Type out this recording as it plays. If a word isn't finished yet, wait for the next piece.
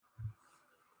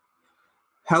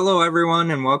Hello,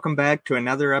 everyone, and welcome back to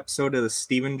another episode of the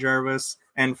Steven Jarvis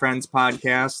and Friends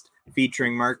podcast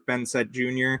featuring Mark Bensett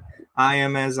Jr. I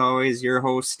am, as always, your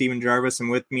host, Steven Jarvis, and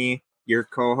with me, your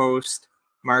co-host,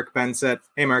 Mark Bensett.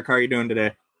 Hey, Mark, how are you doing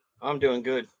today? I'm doing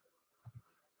good.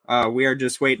 We are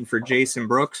just waiting for Jason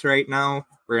Brooks right now.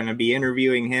 We're going to be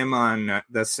interviewing him on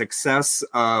the success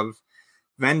of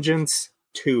Vengeance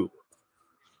 2.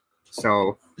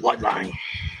 So, Bloodline.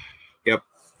 Yep.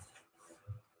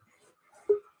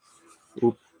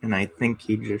 Oop, and I think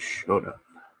he just showed up.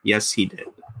 Yes, he did.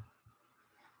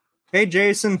 Hey,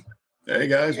 Jason. Hey,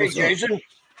 guys. Hey, Jason. Up?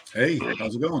 Hey,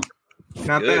 how's it going?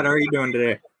 Not bad. How are you doing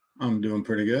today? I'm doing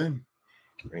pretty good.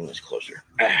 Bring this closer.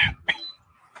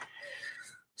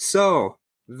 So,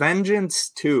 Vengeance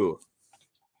 2.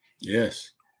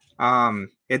 Yes.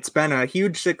 It's been a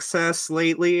huge success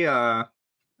lately. I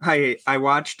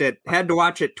watched it, had to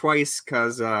watch it twice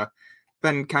because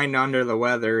been kind of under the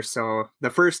weather. So the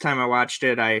first time I watched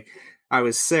it, I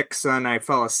was sick, so then I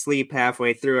fell asleep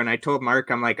halfway through, and I told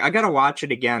Mark, I'm like, I gotta watch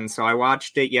it again. So I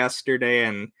watched it yesterday,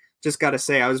 and just gotta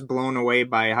say, I was blown away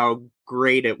by how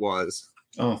great it was.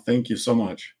 Oh, thank you so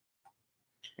much.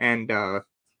 And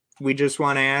we just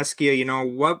want to ask you,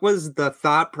 what was the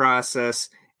thought process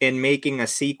in making a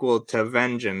sequel to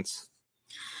Vengeance?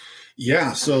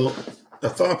 Yeah, so the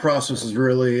thought process is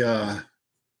really,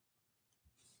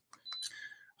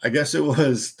 I guess it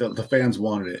was the fans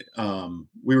wanted it.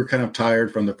 We were kind of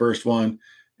tired from the first one,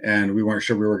 and we weren't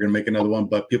sure we were going to make another one,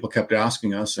 but people kept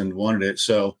asking us and wanted it.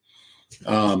 So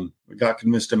we got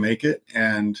convinced to make it.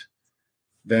 And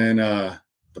then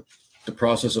the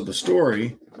process of the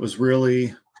story was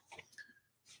really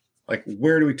like,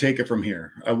 where do we take it from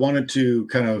here? I wanted to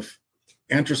kind of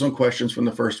answer some questions from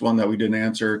the first one that we didn't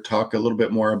answer, talk a little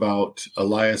bit more about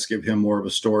Elias, give him more of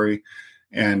a story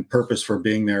and purpose for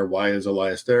being there. Why is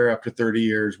Elias there after 30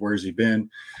 years? Where's he been?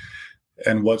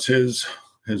 And what's his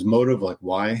motive? Like,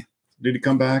 why did he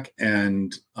come back?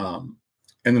 And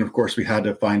then, of course, we had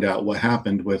to find out what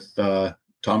happened with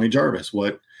Tommy Jarvis.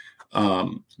 What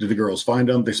did the girls find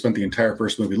him? They spent the entire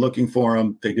first movie looking for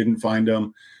him. They didn't find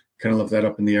him. Kind of left that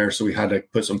up in the air. So we had to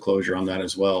put some closure on that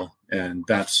as well. And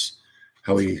that's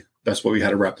what we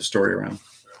had to wrap the story around.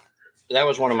 That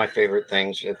was one of my favorite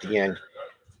things at the end.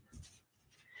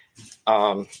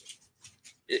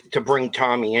 To bring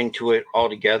Tommy into it all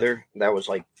together, that was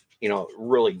like,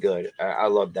 really good. I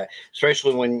love that,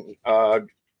 especially when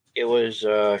it was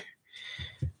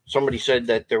somebody said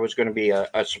that there was going to be a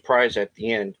surprise at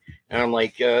the end, and I'm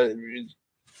like, there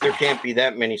can't be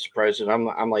that many surprises.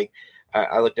 I'm like,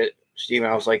 I looked at Steven.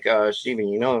 I was like,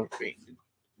 Steven,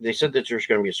 they said that there's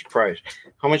going to be a surprise.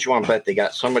 How much you want to bet they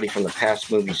got somebody from the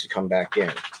past movies to come back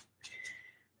in?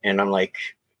 And I'm like,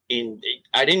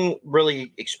 I didn't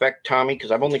really expect Tommy because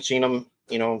I've only seen him,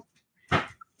 do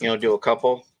a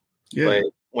couple. Yeah. But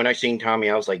when I seen Tommy,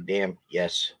 I was like, damn,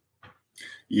 yes.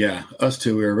 Yeah, us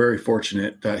too. We were very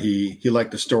fortunate that he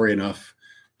liked the story enough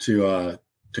to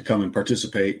come and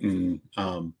participate. And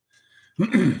I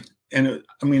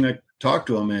talked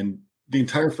to him, and the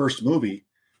entire first movie,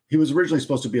 he was originally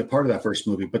supposed to be a part of that first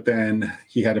movie, but then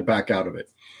he had to back out of it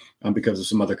because of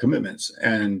some other commitments.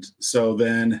 And so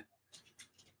then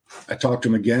I talked to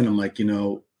him again. I'm like,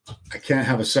 I can't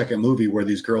have a second movie where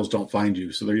these girls don't find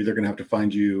you. So they're either going to have to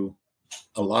find you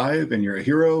alive and you're a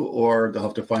hero, or they'll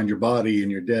have to find your body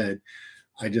and you're dead.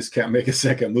 I just can't make a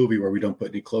second movie where we don't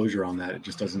put any closure on that. It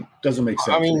just doesn't make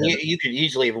sense. I mean, you could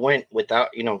easily have went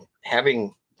without,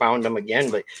 having found them again,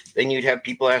 but then you'd have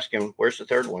people asking, where's the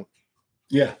third one?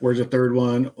 Yeah, where's the third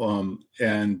one?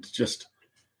 And just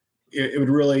it would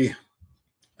really,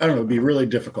 I don't know, it'd be really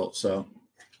difficult. So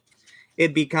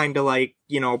it'd be kind of like,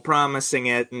 promising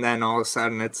it, and then all of a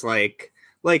sudden it's like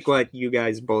what you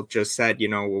guys both just said,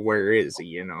 where is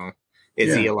he?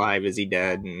 Is he alive? Is he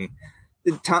dead? And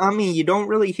Tommy, you don't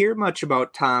really hear much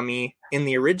about Tommy in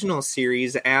the original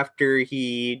series after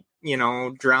he,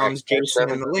 drowns Jason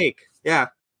in the lake. Yeah.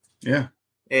 Yeah.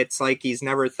 It's like he's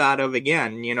never thought of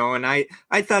again, and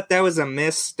I thought that was a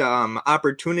missed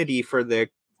opportunity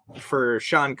for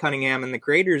Sean Cunningham and the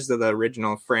creators of the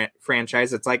original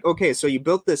franchise. It's like, okay, so you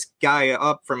built this guy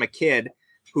up from a kid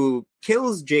who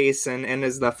kills Jason and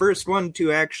is the first one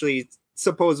to actually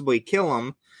supposedly kill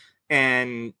him,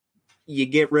 and you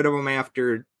get rid of him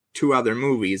after 2 other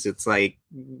movies. It's like,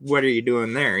 what are you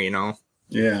doing there,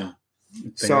 Yeah.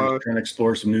 So trying to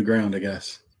explore some new ground, I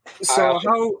guess.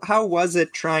 So how was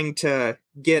it trying to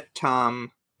get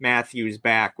Tom Matthews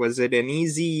back? Was it an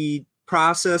easy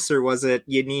process, or was it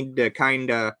you need to kind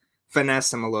of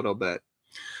finesse him a little bit?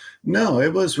 No,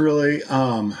 it was really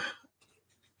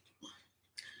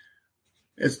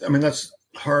that's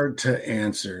Hard to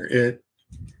answer.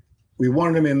 We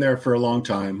wanted him in there for a long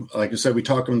time. Like I said, we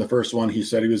talked to him the first one. He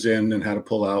said he was in and had to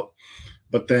pull out.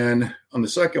 But then on the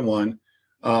second one,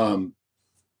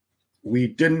 we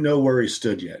didn't know where he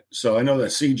stood yet. So I know that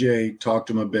CJ talked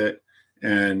to him a bit,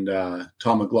 and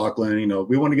Tom McLaughlin,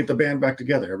 we want to get the band back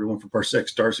together, everyone from Part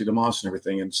 6, Darcy DeMoss and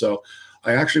everything. And so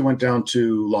I actually went down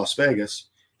to Las Vegas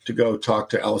to go talk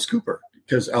to Alice Cooper,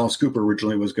 because Alice Cooper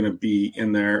originally was going to be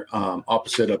in there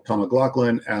opposite of Tom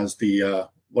McLaughlin as the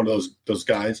one of those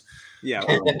guys. Yeah.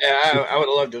 I would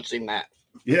love to have seen that.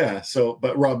 Yeah. So,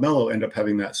 but Rob Mello ended up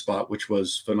having that spot, which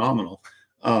was phenomenal.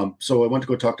 So I went to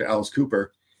go talk to Alice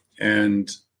Cooper and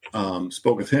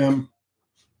spoke with him.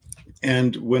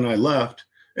 And when I left,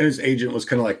 and his agent was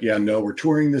kind of like, yeah, no, we're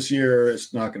touring this year.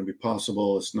 It's not going to be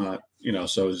possible. It's not,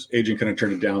 so his agent kind of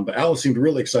turned it down. But Alice seemed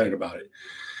really excited about it,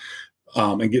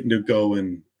 and getting to go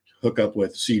and hook up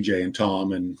with CJ and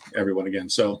Tom and everyone again.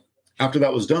 So after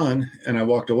that was done and I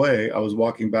walked away, I was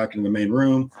walking back into the main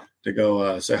room to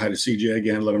go say hi to CJ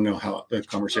again, let him know how the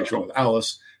conversation went with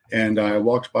Alice. And I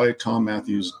walked by Tom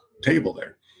Matthews' table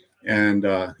there. And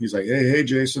he's like, hey,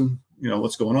 Jason,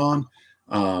 what's going on?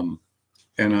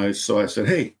 And so I said,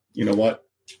 hey, you know what?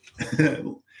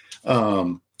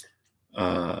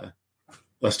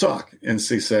 Let's talk. And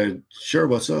he said, sure,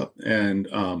 what's up? And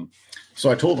so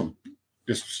I told him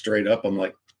just straight up, I'm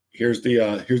like, here's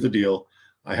the deal.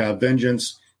 I have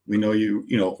Vengeance. We know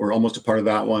we're almost a part of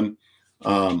that one.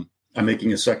 I'm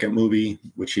making a second movie,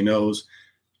 which he knows.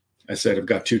 I said, I've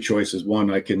got two choices.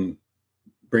 One, I can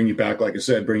bring you back, like I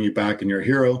said, bring you back and you're a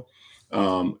hero.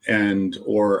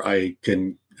 Or I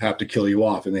can have to kill you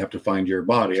off and they have to find your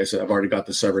body. I said, I've already got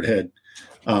the severed head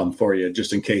for you,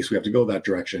 just in case we have to go that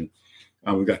direction.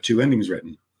 We've got two endings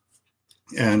written.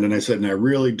 And then I said, and I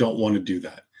really don't want to do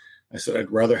that. I said,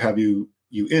 I'd rather have you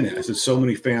in it. I said, so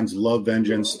many fans love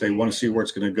Vengeance. They want to see where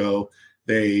it's going to go.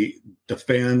 The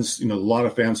fans, a lot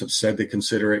of fans have said they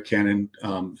consider it canon,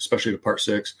 especially to Part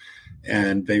 6.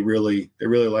 And they really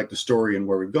like the story and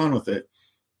where we've gone with it.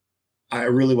 I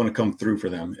really want to come through for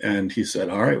them. And he said,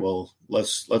 all right, well,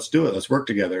 let's do it. Let's work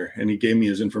together. And he gave me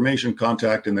his information,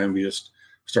 contact, and then we just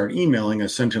started emailing. I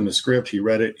sent him the script. He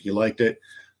read it. He liked it.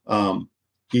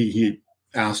 He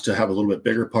asked to have a little bit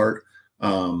bigger part,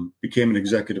 became an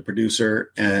executive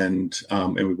producer, and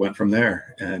we went from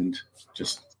there. And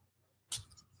just,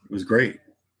 it was great.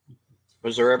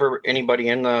 Was there ever anybody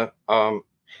in the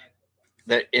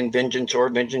that in Vengeance or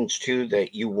Vengeance 2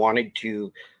 that you wanted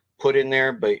to put in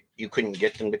there, but you couldn't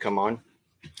get them to come on?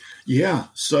 Yeah.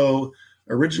 So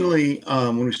originally,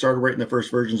 when we started writing the first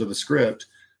versions of the script,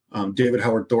 David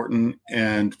Howard Thornton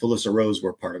and Felissa Rose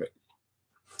were part of it.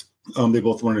 They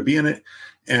both wanted to be in it.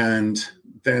 And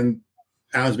then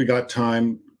as we got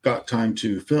time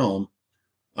to film,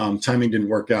 timing didn't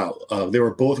work out. They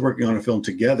were both working on a film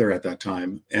together at that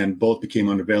time, and both became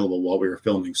unavailable while we were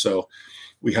filming. So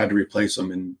we had to replace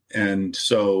them. And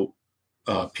so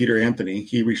Peter Anthony,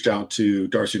 he reached out to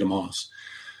Darcy DeMoss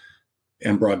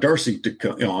and brought Darcy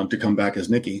to come back as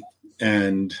Nikki.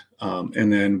 And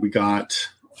then we got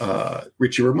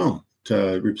Richie Ramone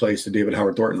to replace the David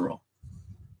Howard Thornton role.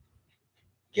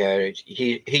 Yeah,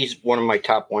 he's one of my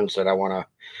top ones that I want to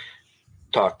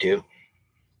talk to.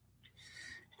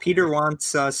 Peter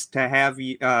wants us to have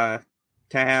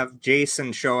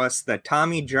Jason show us the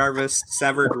Tommy Jarvis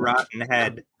severed rotten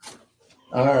head.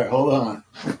 All right, hold on.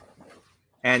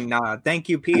 And thank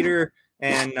you, Peter,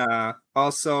 and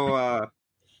also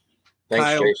Thanks,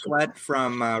 Kyle Jason. Flett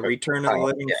from Return of the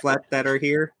Living Flett that are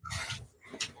here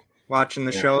watching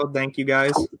the show. Thank you,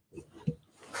 guys.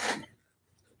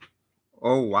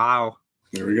 Oh, wow.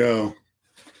 There we go.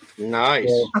 Nice.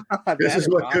 This is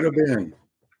what could have been.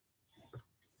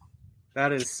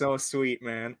 That is so sweet,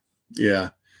 man. Yeah.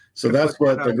 So that's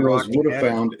what the girls would have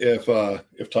found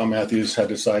if Tom Matthews had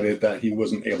decided that he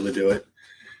wasn't able to do it,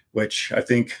 which I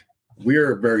think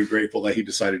we're very grateful that he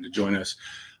decided to join us.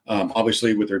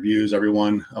 Obviously, with reviews,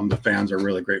 everyone, the fans are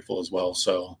really grateful as well.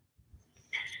 So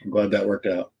I'm glad that worked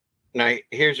out. Now,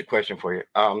 here's a question for you.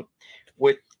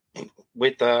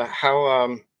 With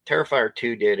how Terrifier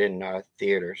 2 did in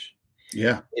theaters.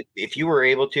 Yeah. If you were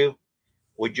able to,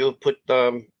 would you have put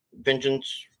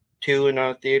Vengeance 2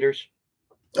 in theaters?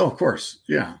 Oh, of course.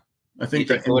 Yeah. I think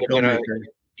do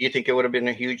you think it would have been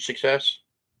a huge success?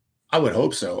 I would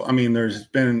hope so. I mean, it's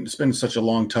been such a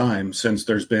long time since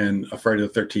there's been a Friday the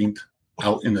 13th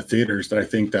out in the theaters that I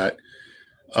think that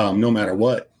no matter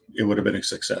what, it would have been a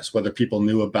success. Whether people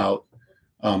knew about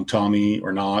Tommy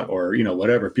or not, or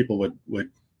whatever, people would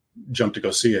jump to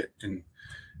go see it, and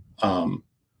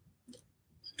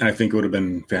I think it would have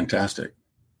been fantastic.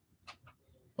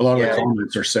 A lot of the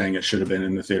comments are saying it should have been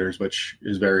in the theaters, which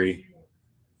is very,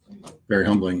 very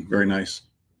humbling, very nice.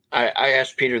 I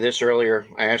asked Peter this earlier.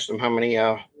 I asked him how many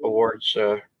awards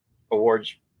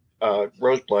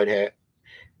Roseblood had,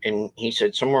 and he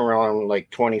said somewhere around like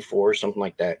 24, something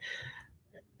like that.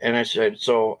 And I said,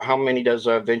 so how many does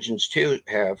Vengeance 2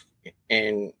 have?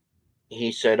 And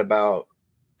he said about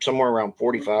somewhere around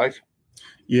 45.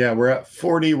 Yeah, we're at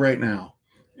 40 right now,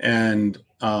 and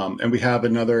we have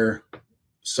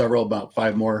about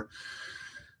 5 more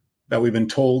that we've been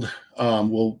told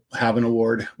will have an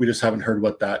award. We just haven't heard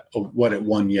what it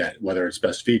won yet, whether it's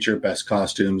best feature, best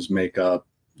costumes, makeup,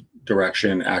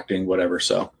 direction, acting, whatever.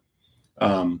 So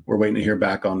we're waiting to hear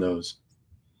back on those.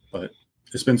 But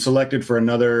it's been selected for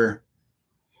another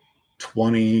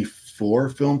 24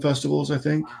 film festivals, I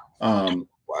think.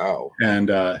 Wow. And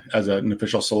as an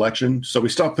official selection. So we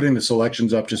stopped putting the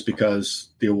selections up just because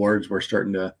the awards were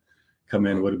starting to come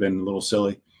in. It would have been a little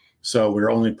silly. So we're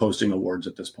only posting awards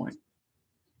at this point.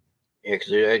 Yeah,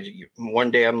 because one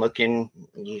day I'm looking,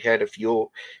 you had a few,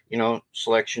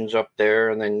 selections up there,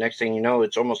 and then next thing you know,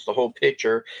 it's almost the whole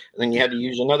picture, and then you had to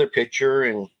use another picture,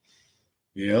 and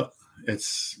yep,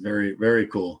 it's very, very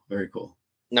cool, very cool.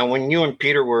 Now, when you and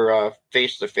Peter were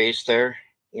face to face there,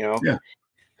 yeah.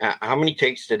 How many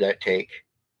takes did that take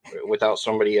without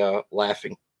somebody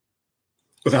laughing?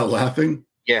 Without laughing?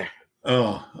 Yeah.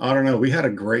 Oh, I don't know. We had a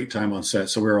great time on set,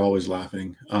 so we were always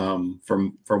laughing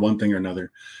for one thing or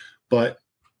another. But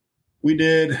we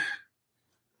did,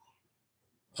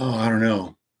 I don't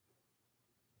know.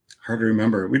 Hard to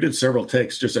remember. We did several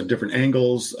takes just at different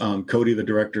angles. Cody, the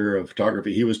director of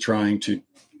photography, he was trying to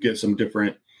get some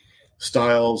different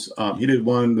styles. He did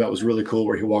one that was really cool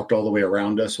where he walked all the way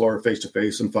around us while we're face to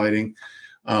face and fighting.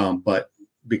 But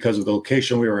because of the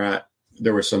location we were at,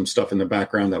 there was some stuff in the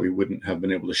background that we wouldn't have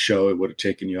been able to show. It would have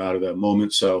taken you out of the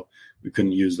moment, so we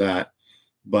couldn't use that.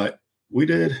 But we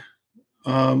did,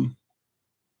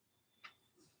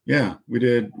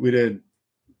 we did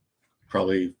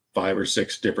probably 5 or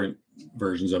 6 different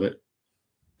versions of it.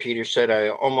 Peter said I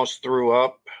almost threw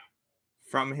up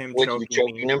from him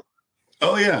choking him.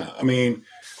 Oh yeah, I mean,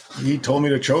 he told me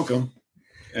to choke him,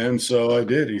 and so I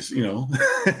did. He's,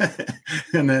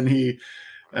 and then he.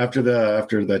 After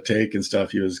the take and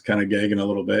stuff, he was kind of gagging a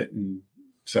little bit and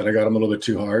said I got him a little bit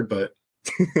too hard, but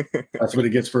that's what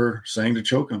he gets for saying to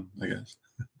choke him, I guess.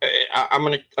 I'm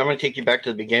gonna take you back to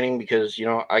the beginning because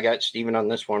I got Steven on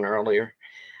this one earlier.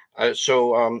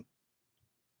 So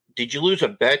did you lose a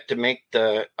bet to make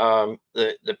the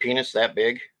penis that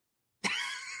big?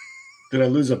 Did I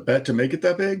lose a bet to make it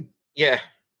that big? Yeah,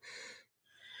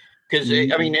 because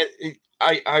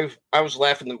I was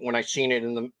laughing when I seen it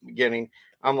in the beginning.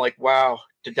 I'm like, wow,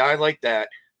 to die like that.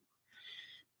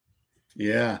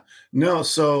 Yeah. No,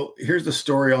 so here's the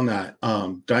story on that.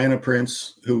 Diana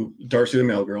Prince, who Darcy the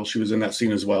Mail Girl, she was in that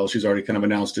scene as well. She's already kind of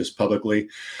announced this publicly,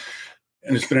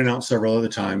 and it's been announced several other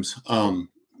times.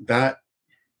 That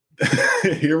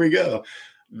here we go.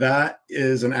 That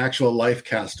is an actual life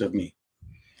cast of me.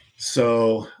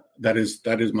 So that is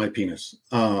my penis.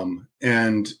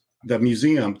 And the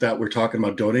museum that we're talking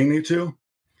about donating it to,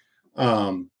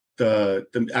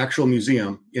 the actual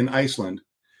museum in Iceland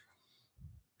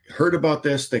heard about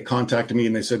this. They contacted me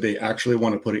and they said they actually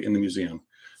want to put it in the museum.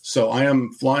 So I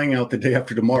am flying out the day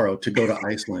after tomorrow to go to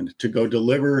Iceland to go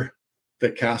deliver the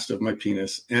cast of my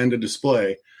penis and a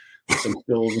display with some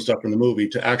stills and stuff from the movie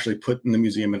to actually put in the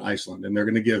museum in Iceland. And they're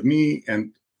going to give me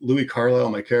and Louis Carlisle,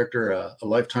 my character, a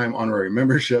lifetime honorary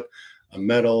membership, a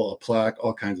medal, a plaque,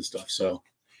 all kinds of stuff. So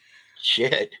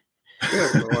shit.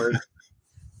 Good Lord.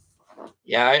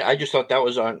 Yeah, I just thought that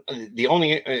was on the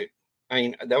only.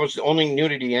 That was the only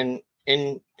nudity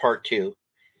in part 2.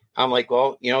 I'm like,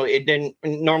 well, it didn't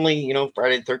normally.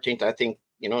 Friday the 13th. I think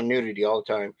nudity all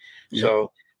the time. Yep.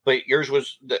 So, but yours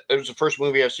was it was the first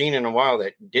movie I've seen in a while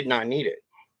that did not need it.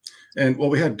 And well,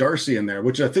 we had Darcy in there,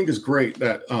 which I think is great.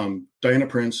 That Diana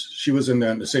Prince, she was in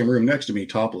the same room next to me,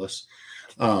 topless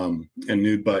and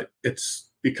nude, but it's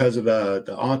because of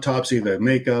the autopsy, the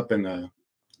makeup, and the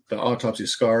autopsy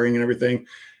scarring and everything.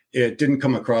 It didn't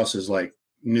come across as like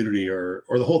nudity or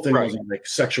the whole thing wasn't like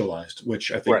sexualized,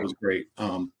 which I think was great.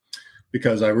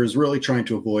 Because I was really trying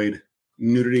to avoid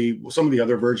nudity. Some of the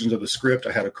other versions of the script,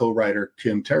 I had a co-writer,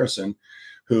 Kim Terrison,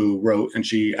 who wrote, and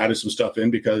she added some stuff in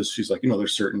because she's like,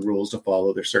 there's certain rules to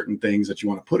follow. There's certain things that you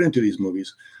want to put into these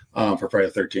movies for Friday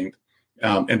the 13th.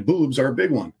 And boobs are a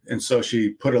big one. And so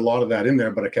she put a lot of that in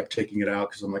there, but I kept taking it out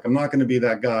because I'm like, I'm not going to be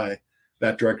that guy,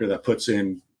 that director that puts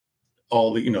in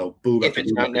all the, boob. If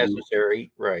it's not necessary.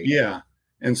 Right. Yeah.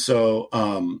 And so,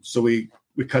 so we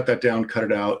cut that down, cut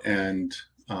it out. And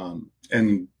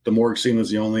And the morgue scene was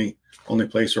the only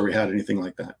place where we had anything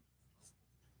like that.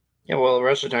 Yeah, well, the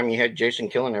rest of the time you had Jason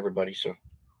killing everybody. So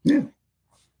yeah.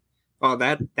 Oh,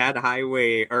 that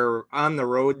highway or on the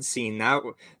road scene,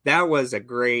 that was a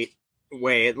great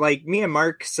way. Like me and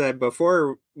Mark said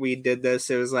before we did this,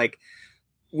 it was like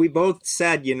we both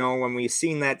said, when we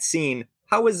seen that scene,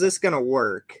 how is this gonna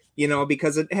work?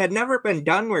 Because it had never been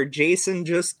done where Jason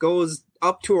just goes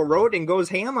up to a road and goes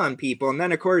ham on people. And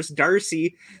then of course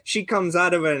Darcy, she comes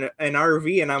out of an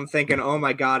RV, and I'm thinking, oh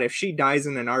my God, if she dies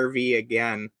in an RV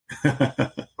again,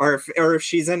 or if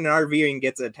she's in an RV and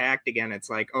gets attacked again, it's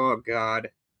like, oh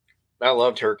God. I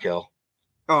loved her kill.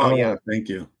 Oh yeah. Thank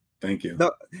you.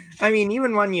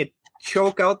 Even when you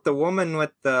choke out the woman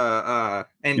with the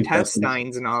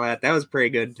intestines and all that was pretty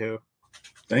good too.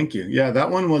 Thank you. Yeah,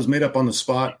 that one was made up on the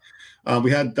spot.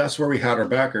 That's where we had our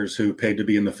backers who paid to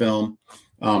be in the film,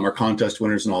 our contest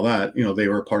winners and all that. They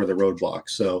were part of the roadblock.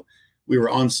 So we were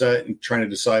on set and trying to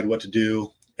decide what to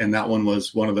do. And that one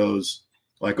was one of those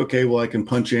like, okay, well, I can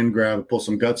punch in, pull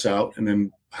some guts out, and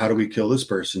then how do we kill this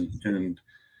person? And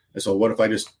so what if I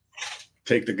just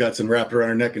take the guts and wrap it around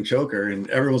her neck and choke her? And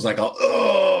everyone's like,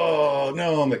 oh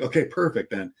no. I'm like, okay,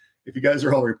 perfect. Then if you guys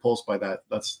are all repulsed by that,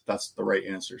 that's the right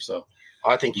answer. So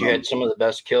I think you had some of the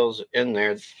best kills in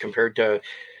there compared to,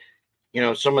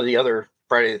 some of the other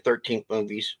Friday the 13th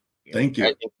movies. Thank you.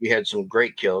 I think you had some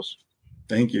great kills.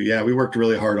 Thank you. Yeah, we worked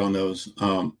really hard on those,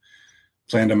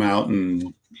 planned them out,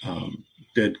 and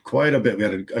did quite a bit. We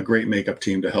had a great makeup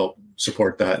team to help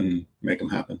support that and make them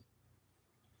happen.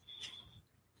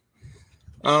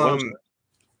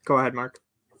 Go ahead, Mark.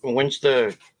 When's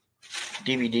the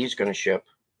DVDs going to ship?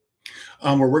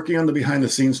 We're working on the behind the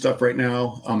scenes stuff right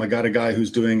now. I got a guy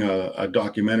who's doing a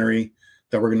documentary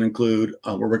that we're going to include.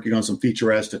 We're working on some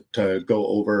featurettes to go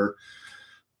over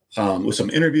with some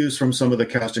interviews from some of the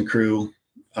cast and crew,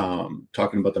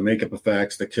 talking about the makeup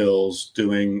effects, the kills,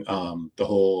 doing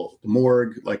the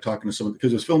morgue, like talking to some,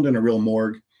 because it was filmed in a real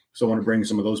morgue. So I want to bring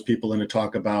some of those people in to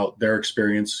talk about their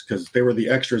experience, because they were the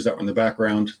extras that were in the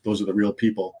background. Those are the real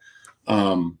people.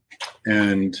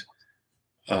 And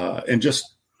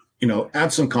just,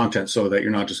 add some content so that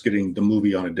you're not just getting the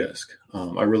movie on a disc.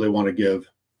 I really want to give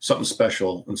something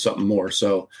special and something more.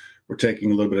 So we're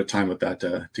taking a little bit of time with that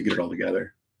to get it all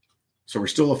together. So we're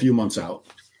still a few months out.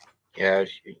 Yeah.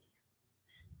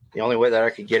 The only way that I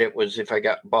could get it was if I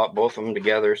bought both of them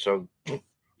together. So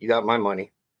you got my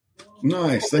money.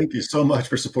 Nice. Thank you so much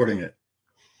for supporting it.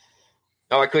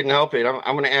 Oh, I couldn't help it.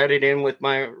 I'm going to add it in with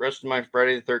my rest of my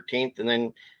Friday the 13th. And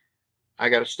then I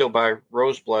got to still buy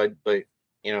Roseblood, but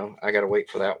I got to wait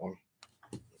for that one.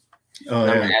 Oh, I'm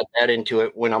yeah. going to add that into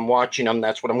it. When I'm watching them,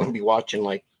 that's what I'm going to be watching,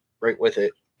 like right with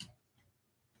it.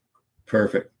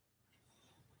 Perfect.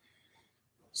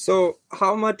 So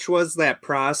how much was that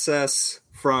process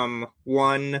from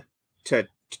 1 to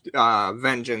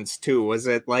Vengeance 2? Was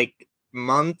it like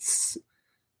months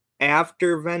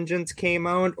after Vengeance came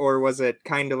out, or was it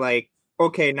kind of like,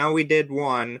 okay, now we did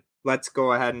 1, let's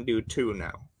go ahead and do 2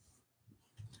 now?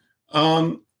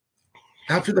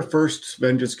 After the first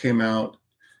Vengeance came out,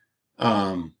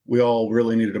 we all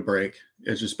really needed a break.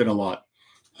 It's just been a lot.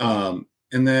 And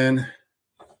then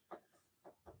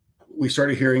we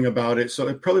started hearing about it. So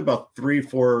it probably about 3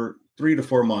 to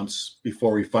 4 months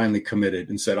before we finally committed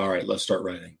and said, all right, let's start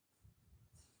writing.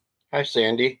 Hi,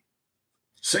 Sandy.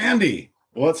 Sandy,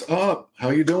 what's up?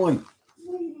 How you doing?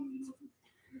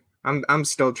 I'm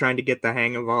still trying to get the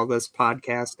hang of all this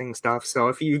podcasting stuff. So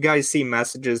if you guys see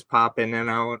messages pop in and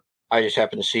out, I just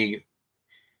happen to see you.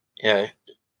 Yeah.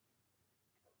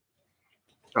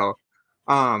 So,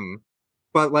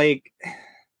 but like,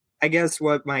 I guess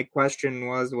what my question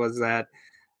was that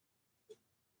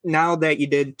now that you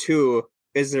did 2,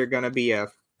 is there going to be a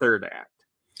third act?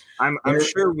 I'm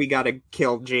sure we got to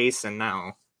kill Jason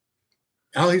now.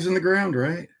 Oh, he's in the ground,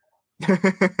 right?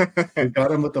 We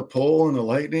got him with the pole and the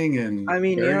lightning, and I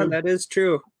mean, yeah, that is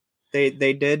true. They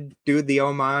did do the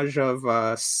homage of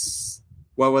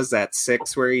what was that,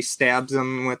 6, where he stabs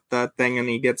him with the thing and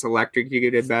he gets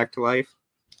electrocuted back to life.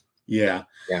 Yeah.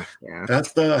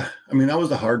 That was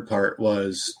the hard part,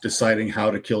 was deciding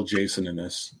how to kill Jason in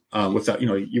this. Without,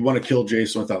 you want to kill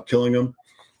Jason without killing him,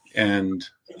 and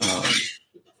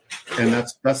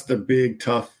that's the big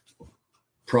tough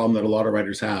problem that a lot of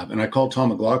writers have. And I called Tom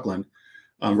McLaughlin,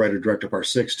 writer director Part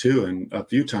 6 too, and a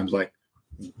few times, like,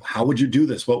 how would you do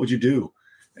this? What would you do?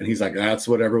 And he's like, that's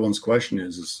what everyone's question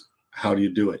is how do you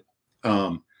do it?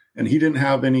 And he didn't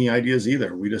have any ideas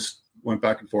either. We just went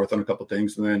back and forth on a couple of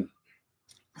things, and then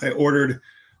I ordered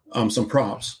some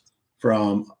props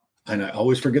from and I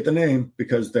always forget the name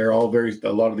because they're all a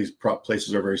lot of these prop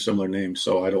places are very similar names.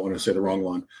 So I don't want to say the wrong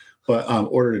one, but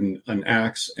ordered an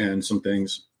axe and some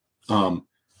things. And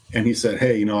he said,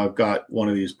 hey, I've got one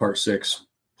of these Part 6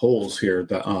 poles here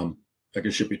that I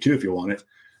can ship you two if you want it,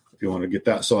 if you want to get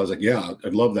that. So I was like, yeah,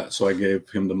 I'd love that. So I gave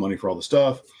him the money for all the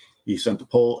stuff. He sent the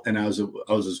pole. And as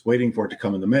I was just waiting for it to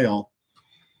come in the mail,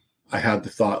 I had the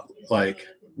thought, like,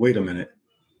 wait a minute.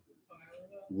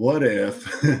 What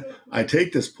if I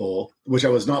take this pole, which I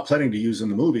was not planning to use in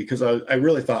the movie, because I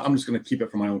really thought I'm just going to keep it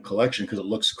for my own collection because it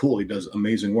looks cool. He does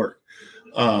amazing work.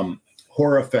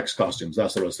 Horror effects costumes.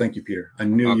 That's what it was. Thank you, Peter. I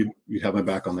knew you'd have my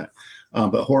back on that.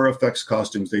 But horror effects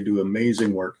costumes, they do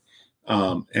amazing work.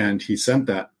 And he sent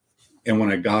that. And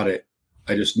when I got it,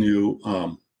 I just knew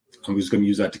I was going to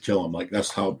use that to kill him. Like,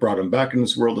 that's how it brought him back in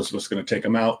this world. That's what's going to take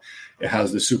him out. It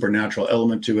has the supernatural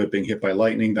element to it, being hit by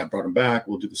lightning. That brought him back.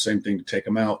 We'll do the same thing to take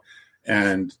him out.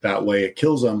 And that way it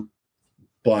kills him,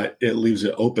 but it leaves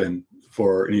it open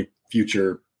for any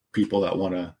future people that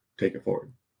want to take it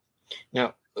forward.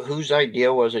 Now, whose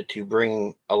idea was it to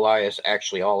bring Elias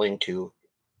actually all into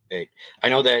it? I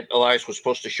know that Elias was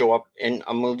supposed to show up in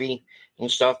a movie and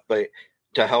stuff, but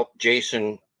to help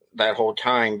Jason that whole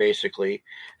time, basically,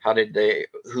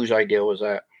 whose idea was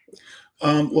that?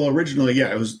 Well, originally,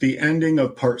 it was the ending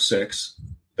of Part 6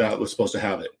 that was supposed to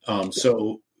have it.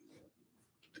 So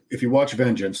if you watch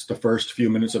Vengeance, the first few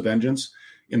minutes of Vengeance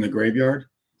in the graveyard,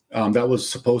 that was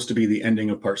supposed to be the ending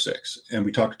of Part 6. And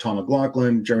we talked to Tom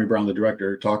McLaughlin, Jeremy Brown, the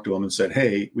director, talked to him and said,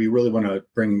 hey, we really want to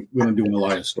do an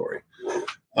Elias story.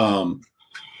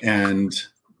 And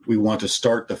we want to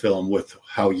start the film with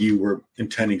how you were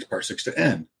intending Part 6 to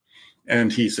end.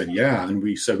 And he said, yeah. And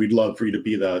we said, we'd love for you to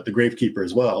be the gravekeeper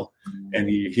as well. And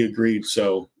he agreed.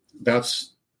 So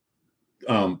that's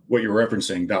what you're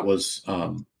referencing. That was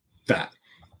that.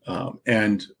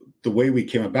 And the way we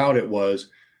came about it was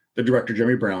the director,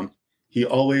 Jeremy Brown, he'd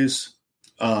always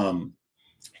wanted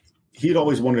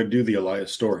to do the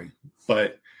Elias story,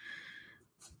 but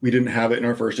we didn't have it in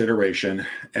our first iteration.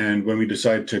 And when we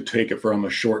decided to take it from a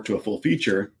short to a full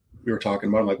feature, we were talking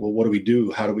about, like, well, what do we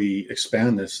do? How do we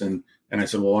expand this? And I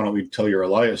said, well, why don't we tell your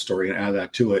Elias story and add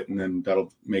that to it? And then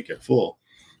that'll make it full.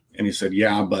 And he said,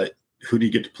 yeah, but who do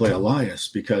you get to play Elias?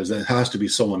 Because it has to be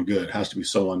someone good. It has to be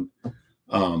someone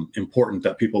important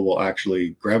that people will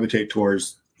actually gravitate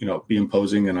towards, be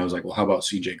imposing. And I was like, well, how about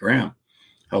CJ Graham?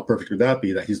 How perfect would that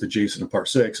be that he's the Jason in Part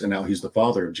 6 and now he's the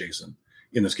father of Jason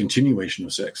in this continuation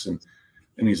of 6? And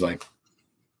he's like,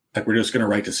 we're just going to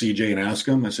write to CJ and ask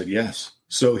him? I said, yes.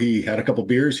 So he had a couple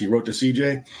beers. He wrote to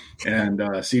CJ, and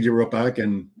CJ wrote back,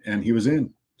 and he was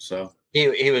in. So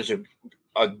he was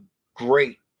a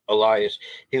great Elias.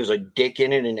 He was a dick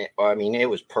in it, and it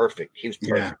was perfect. He was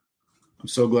perfect. Yeah. I'm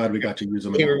so glad we got to use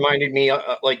him. He reminded me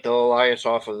like the Elias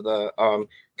off of the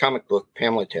comic book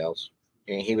Pamela Tales.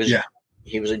 And he was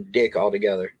a dick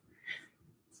altogether.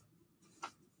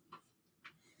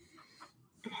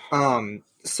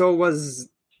 So was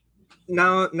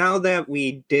now that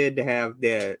we did have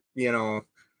the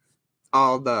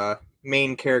all the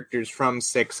main characters from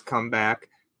 6 come back,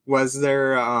 was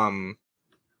there and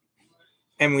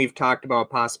we've talked about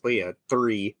possibly a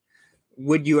 3,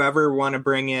 would you ever want to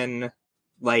bring in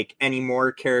like any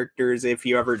more characters if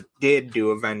you ever did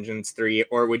do a Vengeance 3,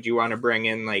 or would you want to bring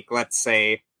in, like, let's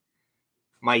say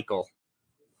Michael?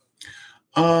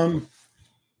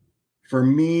 For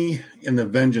me, in the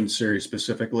Vengeance series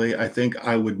specifically, I think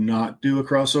I would not do a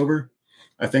crossover.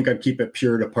 I think I'd keep it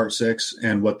pure to Part 6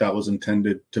 and what that was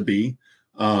intended to be,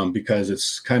 because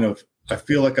it's kind of, I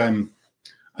feel like I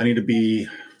need to be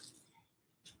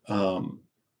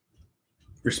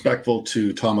respectful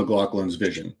to Tom McLaughlin's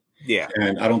vision. Yeah.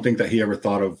 And I don't think that he ever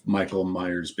thought of Michael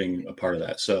Myers being a part of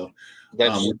that. So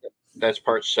that's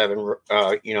Part 7,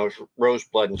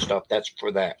 Roseblood and stuff. That's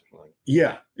for that.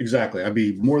 Yeah, exactly. I'd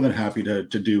be more than happy to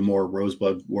do more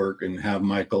Roseblood work and have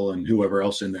Michael and whoever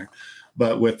else in there.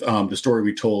 But with the story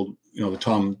we told,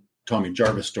 the Tommy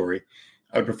Jarvis story,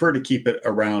 I'd prefer to keep it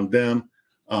around them.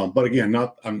 But again,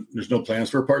 there's no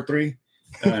plans for Part 3.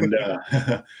 And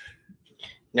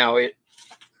now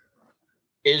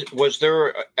was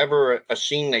there ever a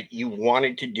scene that you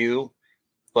wanted to do,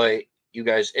 but you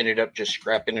guys ended up just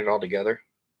scrapping it all together?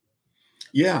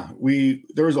 Yeah,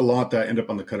 there was a lot that ended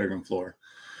up on the cutting room floor.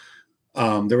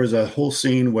 There was a whole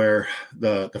scene where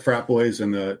the frat boys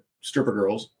and the stripper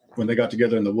girls, when they got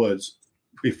together in the woods,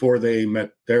 before they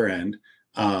met their end,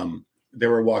 they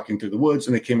were walking through the woods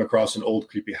and they came across an old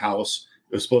creepy house.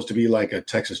 It was supposed to be like a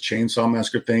Texas Chainsaw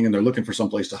Massacre thing, and they're looking for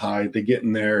someplace to hide. They get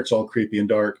in there. It's all creepy and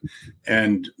dark.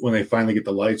 And when they finally get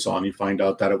the lights on, you find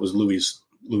out that it was Louis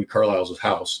Carlisle's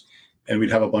house. and we'd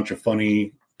have a bunch of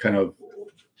funny kind of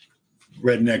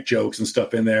redneck jokes and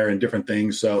stuff in there and different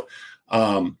things. So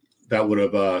that would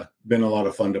have been a lot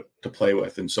of fun to play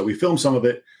with. And so we filmed some of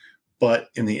it, but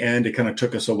in the end, it kind of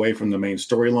took us away from the main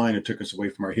storyline. It took us away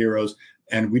from our heroes,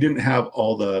 and we didn't have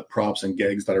all the props and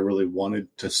gags that I really wanted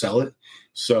to sell it.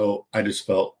 So I just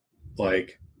felt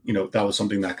like, that was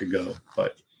something that could go,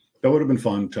 but that would have been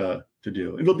fun to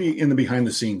do. It'll be in the behind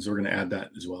the scenes. We're going to add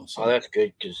that as well. So. Oh, that's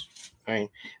good. Cause I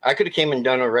could have came and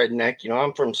done a redneck,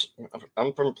 I'm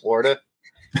from Florida.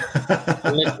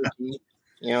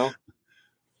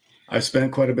 I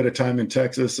spent quite a bit of time in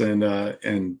Texas and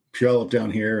Puyallup down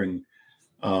here and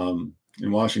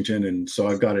in Washington, and so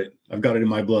I've got it in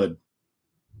my blood.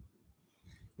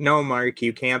 No, Mark,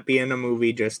 you can't be in a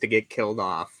movie just to get killed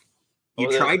off.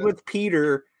 You tried with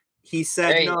Peter. He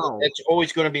said no. That's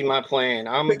always going to be my plan.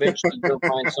 I'm eventually going to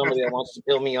find somebody that wants to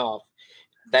kill me off.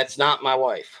 That's not my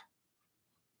wife.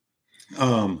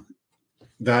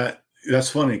 That's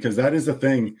funny, because that is the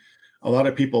thing. A lot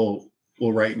of people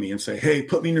will write me and say, "Hey,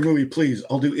 put me in your movie, please.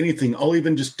 I'll do anything. I'll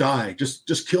even just die.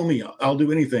 Just kill me. I'll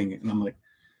do anything." And I'm like,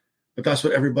 but that's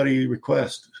what everybody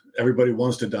requests. Everybody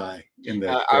wants to die in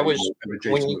that.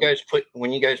 When you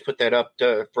guys put that up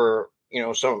for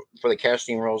for the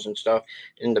casting roles and stuff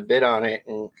and the bid on it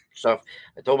and stuff,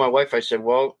 I told my wife, I said,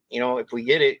 well, if we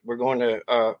get it, we're going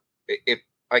to, if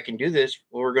I can do this,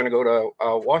 we're going to go to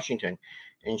Washington.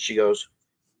 And she goes,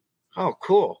 oh,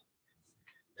 cool.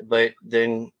 But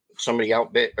then somebody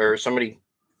did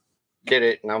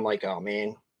it. And I'm like, oh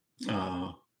man.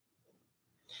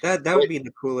 That would be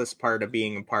the coolest part of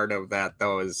being a part of that,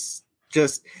 though, is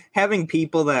just having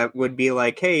people that would be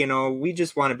like, hey, we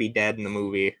just want to be dead in the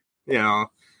movie. Yeah.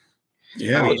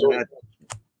 I mean,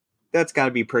 that's got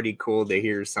to be pretty cool to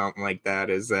hear something like that,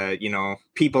 is that,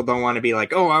 people don't want to be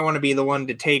like, oh, I want to be the one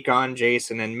to take on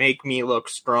Jason and make me look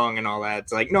strong and all that.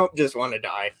 It's like, nope, just want to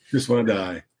die. Just want to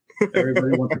die.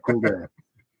 Everybody wants a cool guy.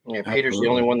 Yeah, Peter's the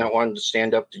only one that wanted to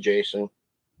stand up to Jason.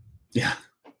 Yeah.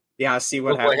 Yeah, see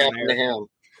what happened to him.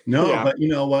 No, yeah. But you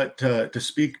know what? To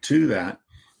speak to that,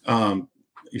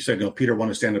 you said, Peter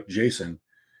wanted to stand up to Jason.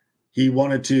 He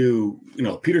wanted to,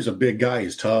 Peter's a big guy.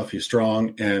 He's tough. He's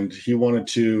strong, and he wanted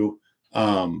to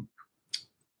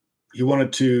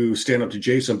stand up to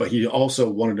Jason. But he also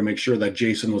wanted to make sure that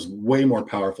Jason was way more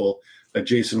powerful. That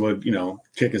Jason would,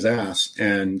 kick his ass,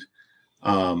 and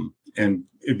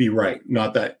it'd be right.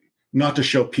 Not to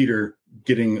show Peter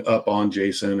getting up on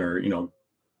Jason or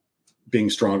being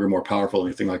stronger, more powerful,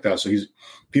 anything like that. So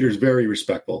Peter's very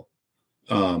respectful.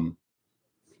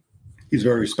 He's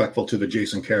very respectful to the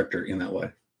Jason character in that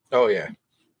way. Oh, yeah.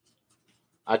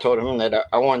 I told him that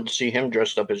I wanted to see him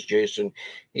dressed up as Jason.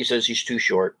 He says he's too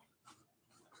short.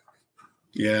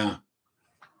 Yeah,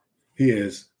 he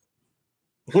is.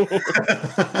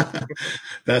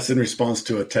 That's in response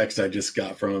to a text I just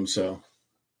got from him. So,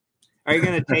 are you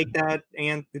going to take that,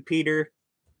 Peter?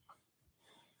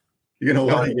 You're going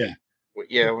to what? Yeah.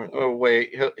 Yeah. Oh,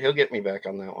 wait. He'll get me back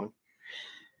on that one.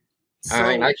 So,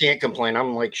 I can't complain.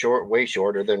 I'm like way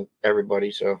shorter than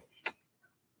everybody. So,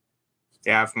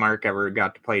 yeah, if Mark ever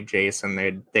got to play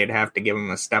Jason, they'd have to give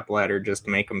him a stepladder just to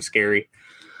make him scary.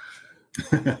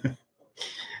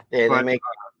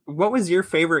 What was your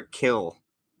favorite kill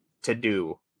to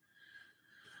do?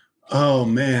 Oh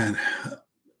man,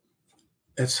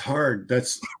 it's hard.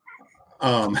 That's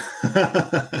oh,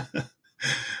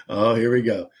 here we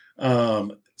go.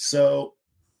 So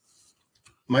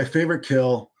my favorite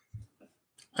kill.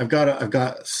 I've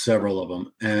got several of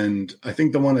them, and I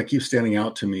think the one that keeps standing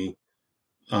out to me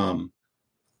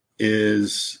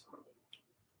is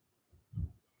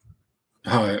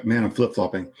I'm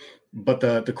flip-flopping. But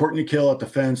the Courtney kill at the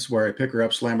fence where I pick her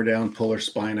up, slam her down, pull her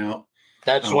spine out.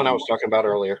 That's the one I was talking about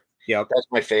earlier. Yeah, that's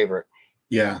my favorite.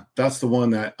 Yeah, that's the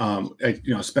one that I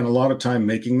spent a lot of time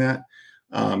making that,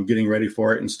 getting ready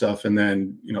for it and stuff, and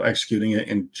then executing it.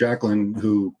 And Jacqueline,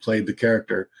 who played the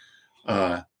character,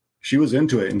 she was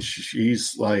into it, and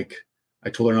she's like, I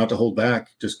told her not to hold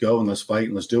back, just go and let's fight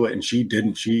and let's do it. And she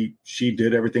didn't. She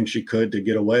did everything she could to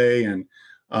get away, and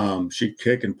she'd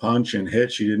kick and punch and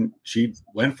hit. She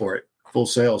went for it full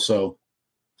sail. So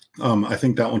I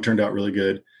think that one turned out really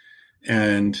good.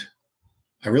 And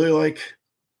I really like,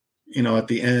 at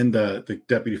the end, the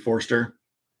Deputy Forster.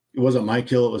 It wasn't my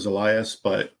kill, it was Elias,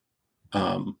 but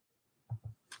that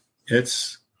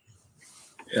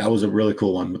was a really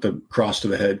cool one with the cross to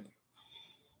the head.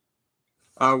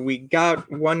 We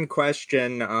got one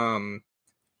question.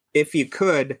 If you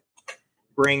could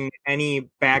bring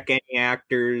any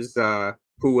actors,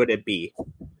 who would it be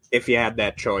if you had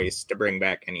that choice to bring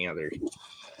back any others?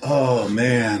 Oh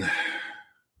man,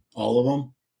 all of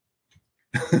them.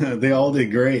 They all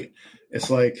did great. It's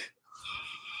like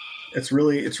it's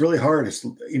really hard. It's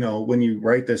when you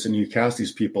write this and you cast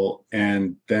these people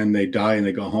and then they die and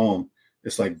they go home.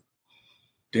 It's like,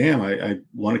 damn, I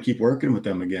want to keep working with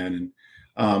them again.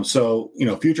 And so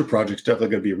future projects definitely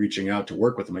going to be reaching out to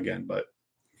work with them again. But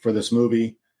for this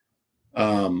movie,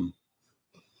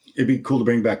 it'd be cool to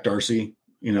bring back Darcy,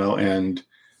 and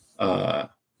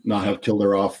not have killed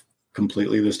her off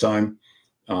completely this time.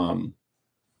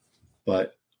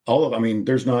 But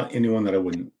there's not anyone that I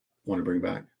wouldn't want to bring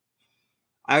back.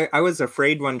 I was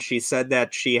afraid when she said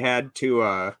that she had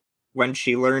to, when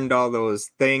she learned all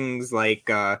those things, like,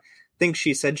 I think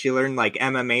she said she learned like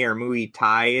MMA or Muay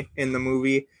Thai in the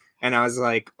movie. And I was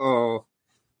like, oh,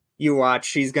 you watch,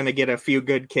 she's going to get a few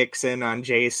good kicks in on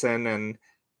Jason.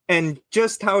 And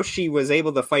just how she was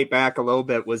able to fight back a little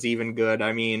bit was even good.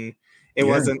 I mean, it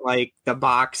wasn't like the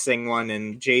boxing one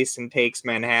and Jason Takes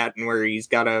Manhattan where he's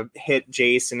got to hit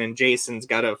Jason and Jason's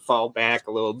got to fall back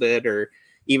a little bit, or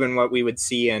even what we would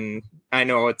see in, I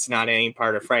know it's not any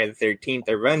part of Friday the 13th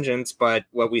or Vengeance, but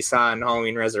what we saw in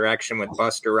Halloween Resurrection with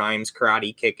Buster Rhymes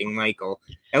karate kicking Michael.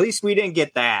 At least we didn't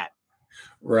get that.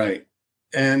 Right.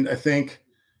 And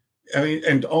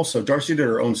and also Darcy did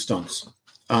her own stunts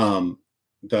throughout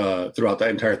that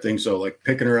entire thing. So like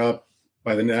picking her up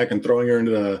by the neck and throwing her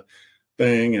into the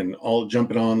thing and all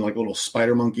jumping on like a little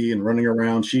spider monkey and running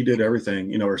around. She did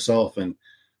everything, herself. And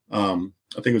I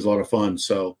think it was a lot of fun.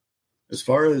 So as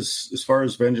far as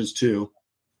Vengeance 2,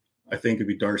 I think it'd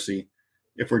be Darcy.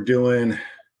 If we're doing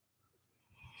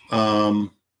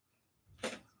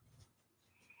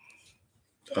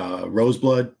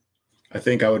Roseblood, I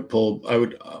think I would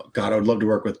love to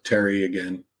work with Terry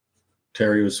again.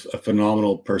 Terry was a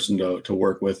phenomenal person to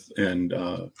work with and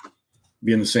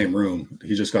be in the same room.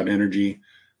 He's just got energy.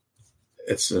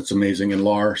 It's amazing. And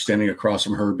Lar standing across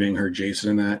from her, being her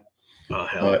Jason in that. Oh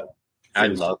hell!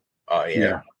 Oh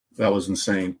yeah. That was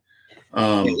insane.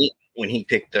 When he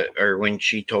picked when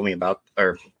she told me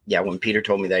when Peter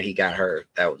told me that he got her,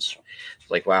 that was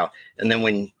like, wow. And then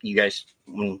when I was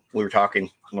talking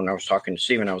to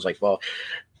Steven, I was like, well,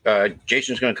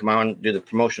 Jason's going to come out and do the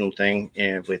promotional thing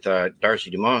and with Darcy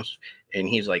DeMoss. And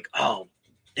he's like, oh,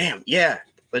 damn. Yeah,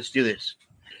 let's do this.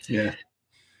 Yeah.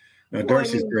 No,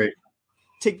 Darcy's great.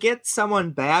 To get someone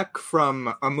back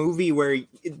from a movie where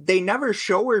they never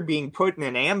show her being put in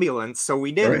an ambulance, so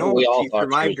we didn't know if she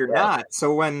survived or not.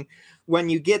 So when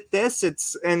you get this,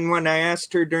 and when I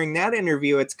asked her during that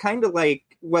interview, it's kind of like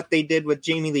what they did with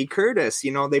Jamie Lee Curtis.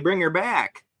 They bring her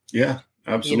back. Yeah,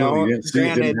 absolutely.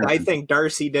 Granted, I think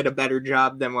Darcy did a better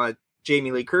job than what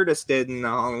Jamie Lee Curtis did in the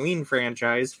Halloween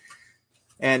franchise.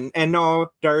 And no,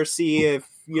 Darcy, if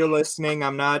you're listening,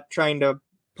 I'm not trying to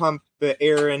pump the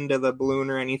air into the balloon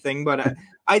or anything, but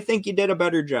I think you did a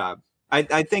better job.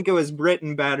 I think it was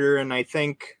written better, and I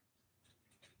think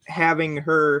having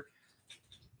her,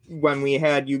 when we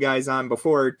had you guys on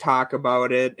before, talk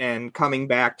about it and coming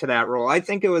back to that role, I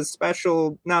think it was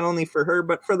special not only for her,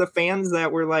 but for the fans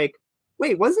that were like,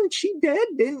 wait, wasn't she dead?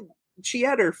 Didn't she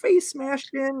had her face smashed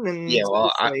in? And yeah,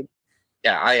 well, I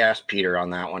asked Peter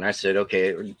on that one. I said,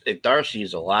 okay, if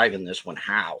Darcy's alive in this one,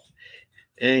 how?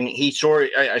 And he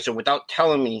I said, without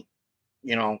telling me,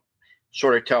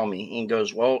 sort of tell me. He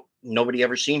goes, well, nobody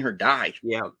ever seen her die.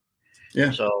 Yeah.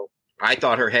 Yeah. So I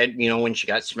thought her head, when she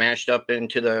got smashed up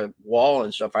into the wall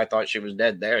and stuff, I thought she was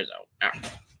dead there. So, yeah.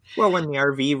 Well, when the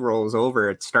RV rolls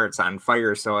over, it starts on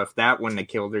fire. So if that wouldn't have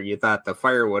killed her, you thought the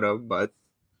fire would have. But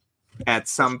at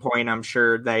some point, I'm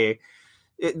sure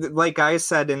like I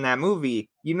said in that movie,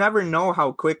 you never know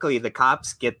how quickly the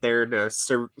cops get there to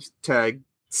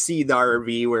see the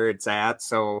RV where it's at.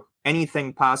 So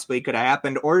anything possibly could have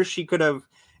happened, or she could have,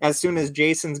 as soon as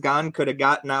Jason's gone, could have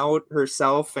gotten out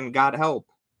herself and got help.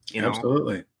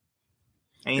 Absolutely.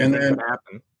 Anything could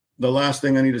happen. The last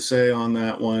thing I need to say on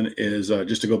that one is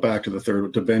just to go back to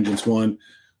Vengeance 1,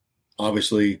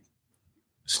 obviously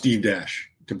Steve Dash,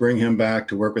 to bring him back,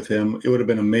 to work with him. It would have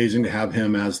been amazing to have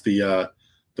him as the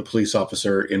police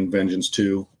officer in Vengeance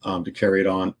 2, to carry it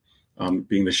on,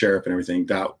 being the sheriff and everything.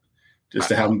 That just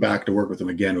to have him back to work with him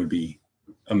again would be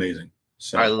amazing.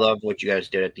 So I love what you guys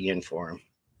did at the end for him.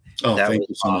 Oh, thank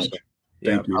you so much.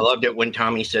 Thank you. I loved it when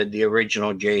Tommy said the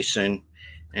original Jason,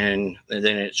 and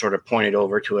then it sort of pointed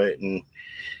over to it,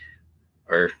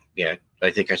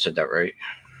 I think I said that right.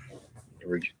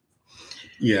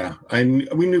 Yeah,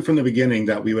 we knew from the beginning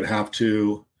that we would have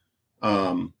to,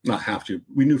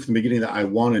 we knew from the beginning that I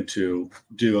wanted to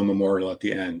do a memorial at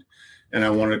the end, and I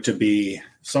wanted it to be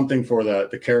something for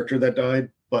the character that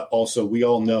died, but also we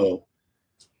all know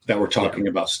that we're talking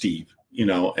about Steve,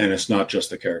 and it's not just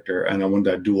the character. And I wanted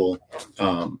that dual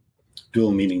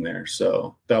dual meaning there.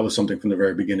 So that was something from the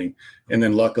very beginning. And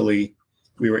then luckily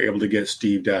we were able to get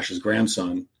Steve Dash's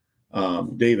grandson,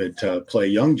 David, to play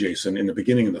young Jason in the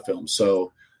beginning of the film.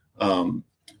 So to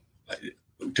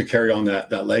carry on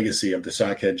that legacy of the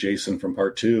sackhead Jason from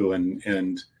part 2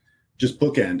 and just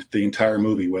bookend the entire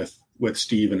movie with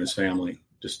Steve and his family.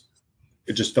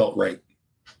 It just felt right.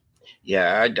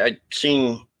 Yeah, I'd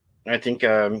seen, I think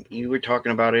you were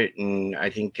talking about it, and I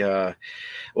think,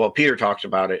 Peter talks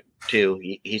about it too.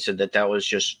 He said that was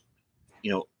just,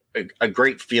 a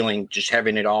great feeling, just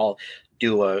having it all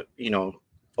do a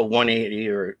 180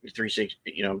 or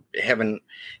 360,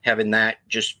 having that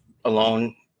just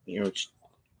alone,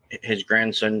 his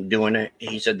grandson doing it.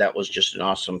 He said that was just an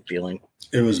awesome feeling.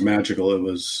 It was magical. It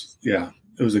was a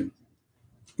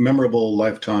memorable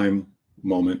lifetime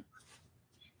moment.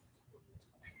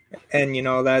 And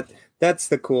that's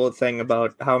the cool thing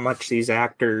about how much these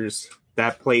actors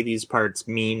that play these parts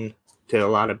mean to a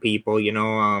lot of people.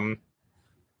 He'll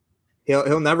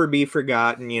never be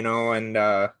forgotten. And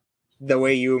the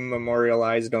way you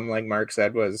memorialized him, like Mark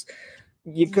said, was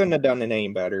you couldn't have done it any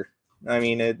better. I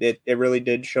mean, it really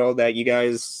did show that you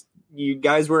guys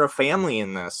were a family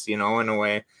in this, in a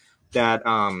way that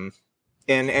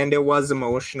and it was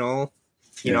emotional.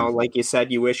 Like you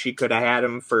said, you wish you could have had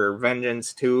him for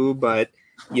Vengeance too, but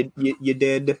you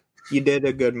did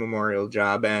a good memorial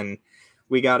job. And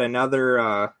we got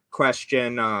another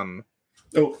question.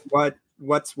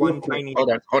 What's one tiny?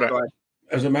 Hold on.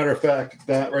 As a matter of fact,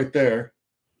 that right there,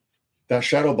 that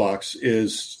shadow box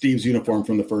is Steve's uniform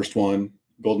from the first one,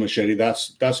 Gold Machete.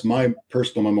 That's my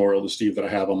personal memorial to Steve that I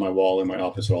have on my wall in my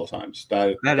office at all times.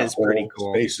 That is pretty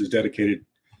cool. Space is dedicated.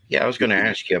 Yeah, I was going to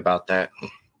ask you about that.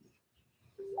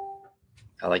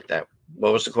 I like that.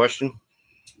 What was the question?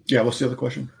 Yeah, what's the other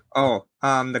question? Oh,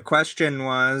 the question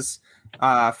was,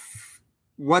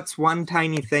 what's one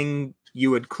tiny thing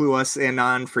you would clue us in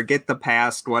on? Forget the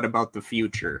past. What about the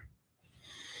future?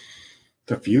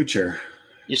 The future.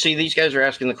 You see, these guys are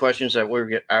asking the questions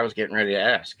that I was getting ready to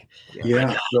ask.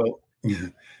 Yeah.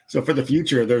 So for the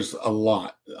future, there's a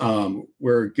lot.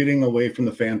 We're getting away from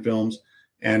the fan films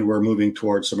and we're moving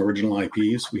towards some original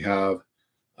IPs. We have,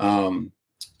 I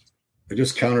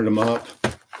just counted them up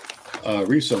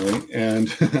recently,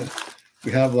 and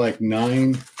we have like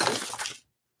nine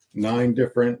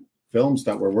different films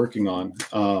that we're working on,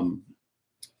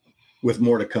 with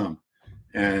more to come.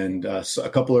 And so a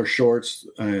couple are shorts,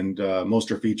 and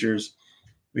most are features.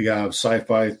 We have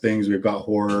sci-fi things, we've got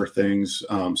horror things,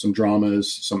 some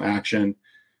dramas, some action.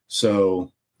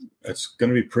 So it's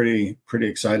going to be pretty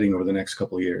exciting over the next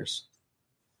couple of years.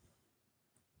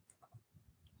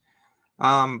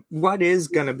 What is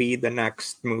going to be the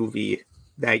next movie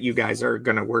that you guys are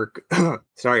going to work?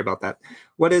 Sorry about that.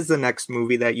 What is the next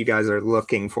movie that you guys are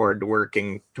looking forward to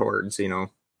working towards,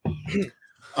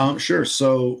 Sure.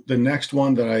 So the next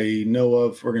one that I know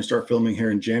of, we're going to start filming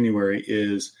here in January,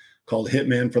 is called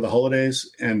Hitman for the Holidays.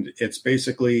 And it's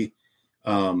basically,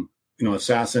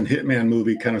 assassin hitman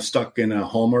movie kind of stuck in a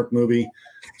Hallmark movie.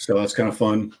 So that's kind of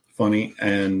funny.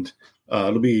 And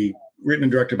it'll be written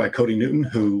and directed by Cody Newton,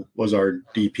 who was our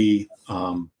DP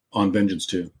on Vengeance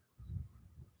 2.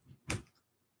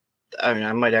 I mean,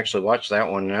 I might actually watch that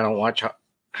one. I don't watch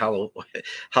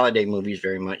holiday movies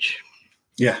very much.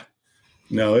 Yeah.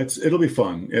 No, it'll be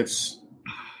fun. It's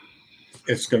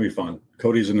going to be fun.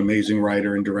 Cody's an amazing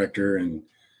writer and director, and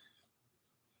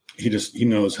he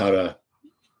knows how to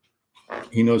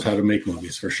make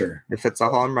movies for sure. If it's a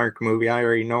Hallmark movie, I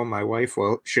already know my wife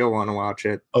she'll want to watch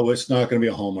it. Oh, it's not going to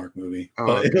be a Hallmark movie.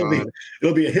 But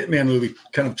it'll be a hitman movie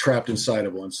kind of trapped inside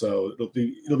of one. So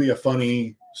it'll be a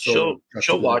funny She'll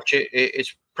watch it.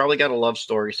 It's probably got a love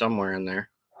story somewhere in there.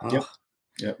 Yep.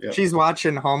 She's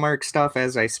watching Hallmark stuff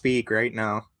as I speak right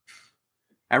now.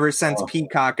 Ever since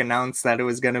Peacock announced that it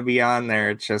was going to be on there,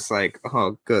 it's just like,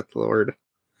 oh, good Lord.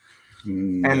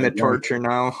 And the torture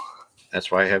now.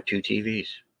 That's why I have 2 TVs.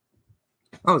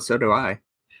 Oh, so do I.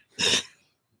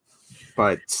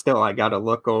 But still, I got to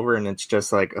look over and it's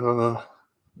just like, oh,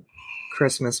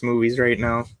 Christmas movies right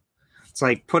now. It's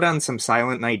like, put on some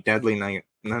Silent Night, Deadly Night,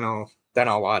 and then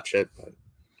I'll watch it. But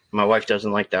my wife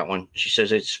doesn't like that one. She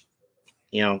says it's,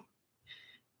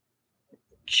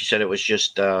 she said it was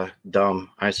just dumb.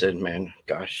 I said, man,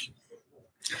 gosh.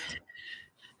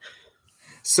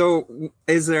 So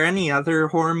is there any other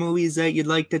horror movies that you'd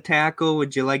like to tackle?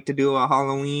 Would you like to do a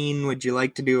Halloween? Would you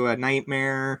like to do a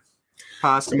Nightmare?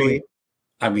 Possibly.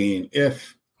 I mean,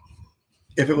 if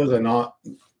it was a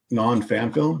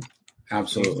non-fan film,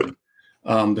 absolutely.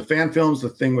 The fan films, the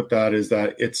thing with that is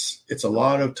that it's a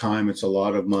lot of time, it's a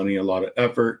lot of money, a lot of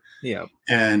effort. Yeah.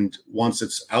 And once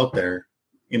it's out there,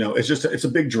 it's a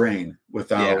big drain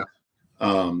without,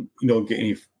 get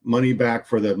any money back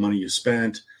for the money you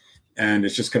spent. And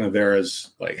it's just kind of there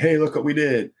as like, hey, look what we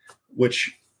did,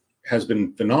 which has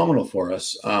been phenomenal for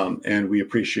us. And we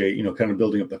appreciate, kind of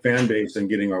building up the fan base and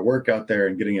getting our work out there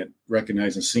and getting it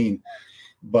recognized and seen.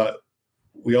 But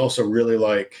we also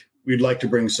we'd like to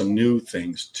bring some new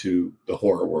things to the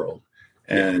horror world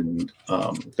and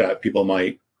that people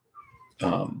might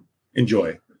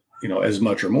enjoy, as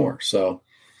much or more. So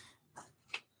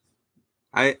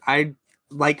I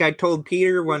like I told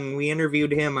Peter when we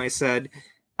interviewed him, I said,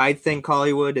 I think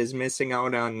Hollywood is missing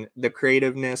out on the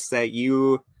creativeness that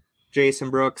you, Jason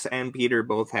Brooks, and Peter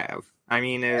both have. I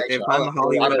mean, if I'm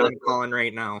Hollywood, I'm calling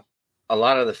right now. A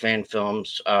lot of the fan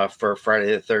films for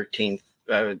Friday the 13th,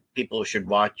 people should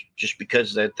watch just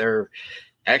because that they're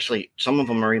actually, some of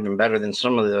them are even better than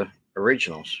some of the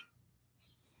originals.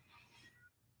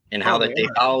 And how they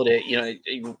followed it,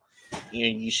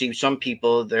 you see some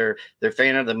people, they're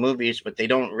fan of the movies, but they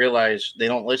don't realize, they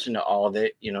don't listen to all of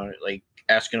it, like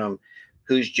asking them,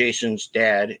 who's Jason's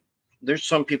dad? There's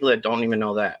some people that don't even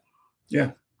know that.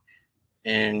 Yeah.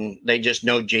 And they just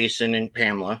know Jason and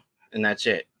Pamela, and that's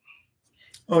it.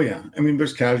 Oh, yeah. I mean,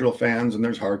 there's casual fans and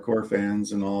there's hardcore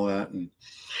fans and all that. And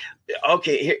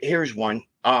okay, here's one.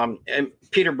 And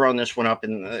Peter brought this one up,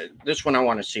 and this one I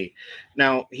want to see.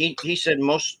 Now, he said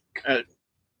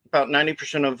about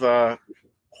 90% of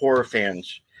horror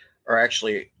fans are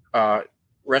actually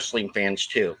wrestling fans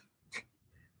too.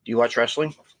 Do you watch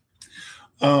wrestling?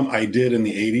 I did in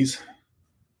the 80s.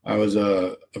 I was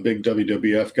a big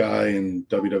WWF guy and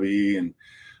WWE, and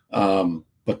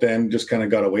but then just kind of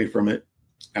got away from it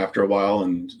after a while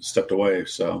and stepped away.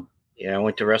 So yeah, I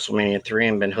went to WrestleMania 3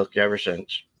 and been hooked ever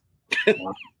since.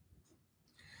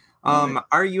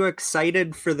 Are you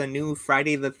excited for the new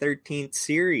Friday the 13th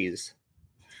series?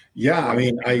 Yeah, I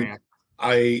mean,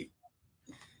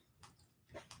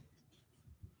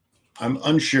 I'm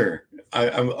unsure.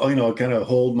 I'm kind of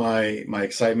hold my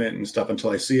excitement and stuff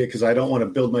until I see it, because I don't want to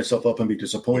build myself up and be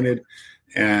disappointed,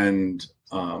 and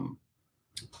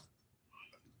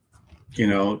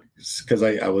because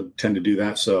I would tend to do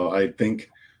that. So I think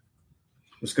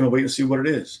I'm just going to wait and see what it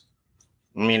is.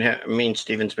 I mean,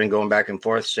 Steven's been going back and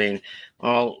forth saying,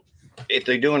 well, if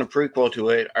they're doing a prequel to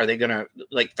it, are they going to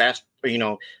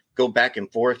go back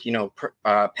and forth,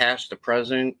 past the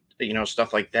present,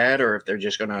 stuff like that, or if they're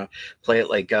just going to play it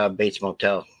like Bates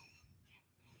Motel.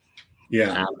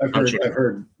 Yeah, I've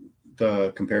heard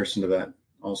the comparison to that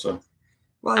also.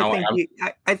 Well,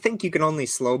 I think you can only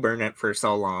slow burn it for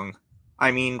so long.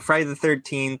 I mean, Friday the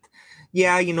 13th,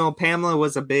 yeah, Pamela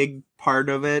was a big part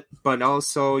of it, but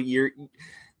also you're,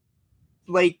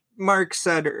 like Mark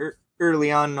said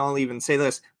early on, and I'll even say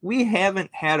this, we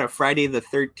haven't had a Friday the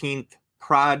 13th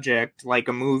project, like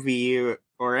a movie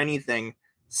or anything,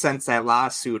 since that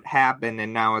lawsuit happened.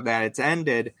 And now that it's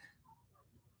ended,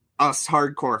 us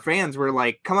hardcore fans were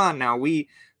like, come on now, we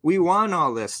want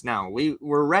all this now,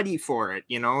 we're ready for it,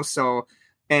 so.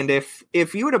 And if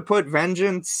you would have put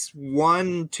Vengeance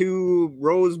 1, 2,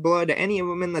 Roseblood, any of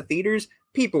them in the theaters,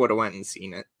 people would have went and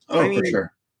seen it. For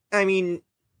sure. I mean,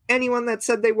 anyone that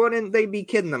said they wouldn't, they'd be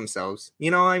kidding themselves.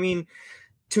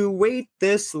 To wait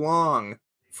this long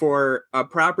for a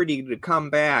property to come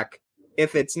back,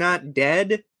 if it's not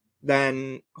dead,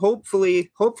 then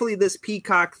hopefully this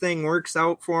Peacock thing works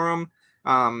out for them.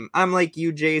 I'm like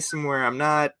you, Jason, where I'm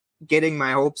not getting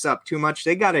my hopes up too much.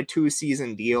 They got a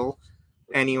 2-season deal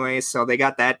anyway, so they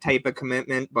got that type of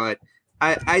commitment, but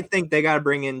I think they got to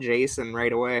bring in Jason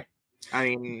right away. I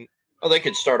mean, they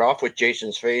could start off with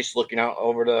Jason's face looking out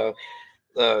over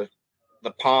the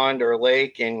pond or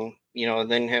lake, and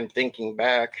then him thinking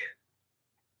back.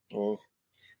 Who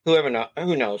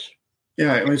knows?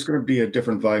 Yeah, I mean, it's going to be a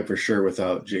different vibe for sure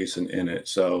without Jason in it.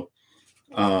 So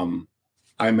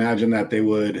I imagine that they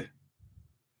would,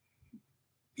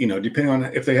 depending on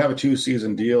if they have a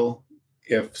 2-season deal,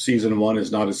 if season 1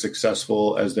 is not as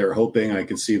successful as they're hoping, I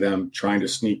could see them trying to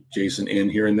sneak Jason in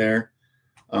here and there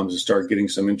to start getting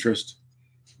some interest.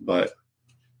 But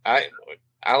I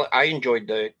enjoyed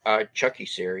the Chucky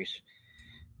series,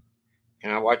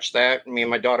 and I watched that. Me and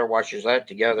my daughter watches that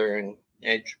together, and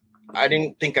I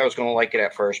didn't think I was going to like it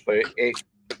at first, but it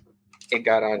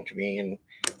got on to me, and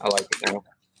I like it now.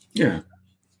 Yeah.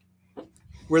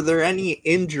 Were there any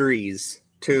injuries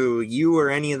to you or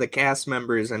any of the cast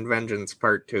members in Vengeance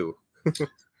Part 2?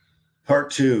 Part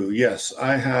 2, yes.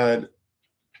 I had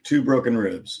 2 broken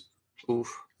ribs.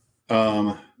 Oof.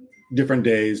 Different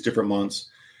days, different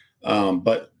months.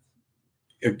 But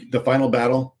the final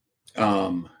battle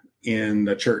in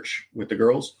the church with the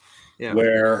girls,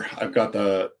 where I've got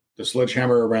the the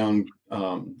sledgehammer around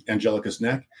Angelica's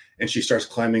neck, and she starts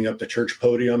climbing up the church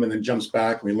podium and then jumps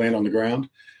back, and we land on the ground.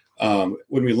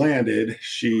 When we landed,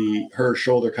 her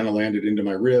shoulder kind of landed into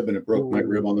my rib, and it broke my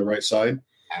rib on the right side.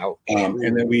 Ouch. And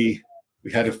then we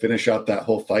had to finish out that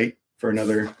whole fight for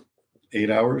another 8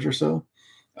 hours or so.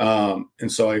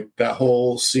 And so that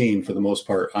whole scene, for the most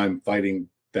part, I'm fighting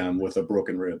them with a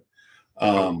broken rib.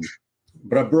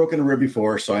 But I've broken a rib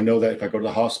before, so I know that if I go to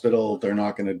the hospital, they're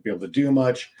not going to be able to do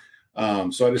much.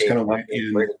 So I just kind of went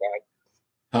in.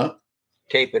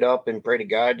 Tape it up and pray to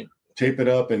God. Tape it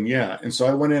up, and yeah. And so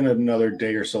I went in another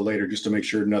day or so later just to make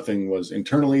sure nothing was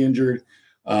internally injured,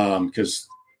 because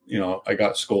I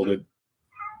got scolded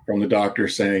from the doctor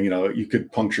saying, you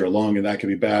could puncture a lung and that could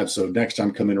be bad. So next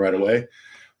time come in right away.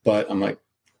 But I'm like,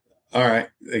 all right,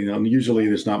 usually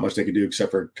there's not much they can do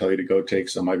except for tell you to go take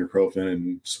some ibuprofen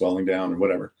and swelling down or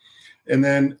whatever. And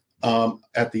then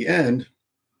at the end,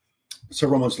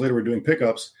 several months later, we're doing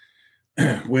pickups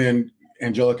when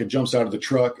Angelica jumps out of the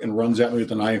truck and runs at me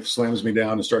with a knife, slams me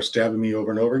down, and starts stabbing me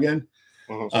over and over again.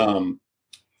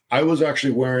 I was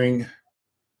actually wearing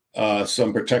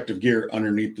some protective gear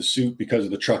underneath the suit because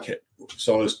of the truck hit.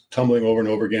 So I was tumbling over and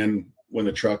over again when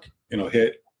the truck,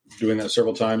 hit, doing that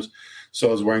several times. So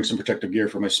I was wearing some protective gear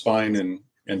for my spine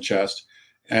and chest.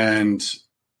 And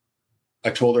I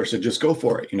told her, I said, just go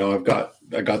for it.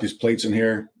 I got these plates in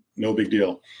here, no big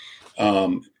deal.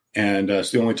 And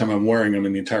it's the only time I'm wearing them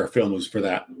in the entire film was for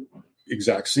that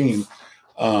exact scene.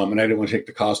 And I didn't want to take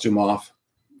the costume off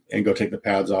and go take the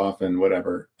pads off and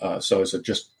whatever. So I said,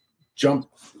 just jump,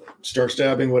 start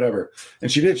stabbing, whatever.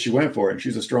 And she did. She went for it. And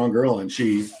she's a strong girl. And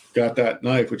she got that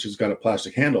knife, which has got a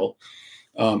plastic handle,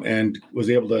 and was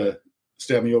able to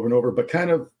stab me over and over, but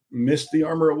kind of missed the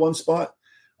armor at one spot,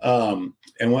 and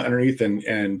went underneath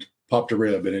and popped a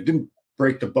rib. And it didn't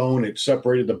break the bone. It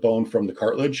separated the bone from the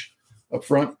cartilage up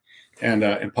front and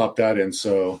popped that in.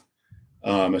 So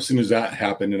as soon as that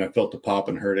happened and I felt the pop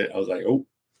and heard it, I was like, oh,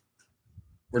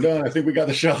 we're done. I think we got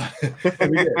the shot.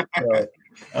 And we did.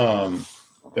 So,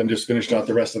 then just finished out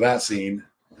the rest of that scene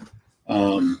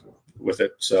with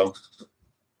it. So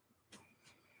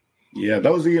yeah,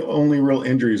 that was the only real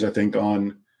injuries I think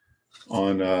on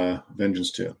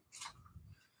Vengeance 2.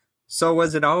 So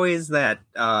was it always that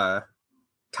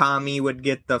Tommy would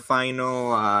get the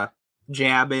final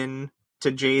jab in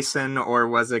to Jason, or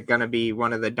was it going to be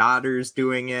one of the daughters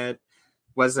doing it?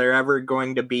 Was there ever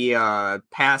going to be a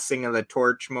passing of the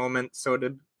torch moment, so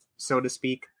to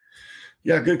speak?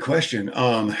 Yeah, good question.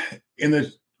 In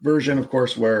the version, of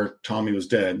course, where Tommy was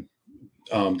dead,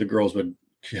 the girls would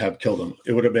have killed him.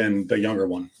 It would have been the younger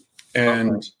one.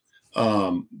 And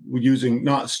using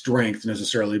not strength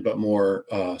necessarily, but more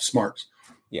smarts.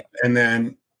 Yeah. And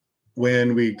then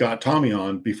when we got Tommy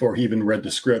on, before he even read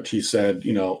the script, he said,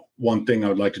 one thing I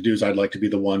would like to do is I'd like to be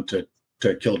the one to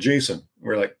kill Jason.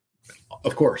 We're like,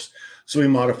 of course. So we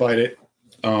modified it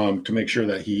to make sure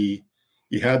that he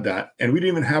had that. And we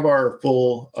didn't even have our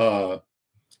full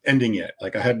ending yet.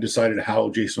 Like I hadn't decided how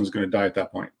Jason was going to die at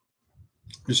that point.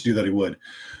 Just knew that he would.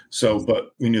 So,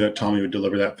 but we knew that Tommy would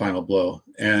deliver that final blow.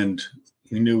 And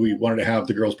we knew we wanted to have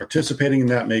the girls participating in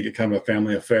that, make it kind of a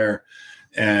family affair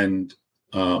and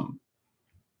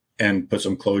put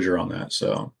some closure on that.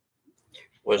 So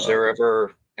was there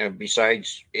ever,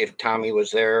 besides if Tommy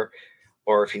was there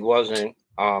or if he wasn't,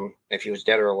 if he was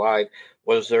dead or alive,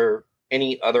 was there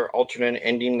any other alternate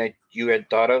ending that you had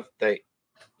thought of that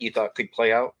you thought could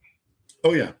play out?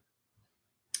 Oh yeah.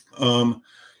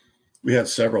 We had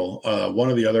several. One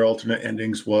of the other alternate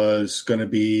endings was going to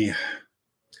be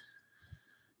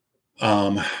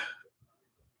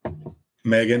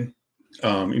Megan,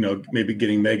 maybe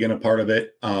getting Megan a part of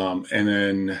it. And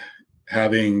then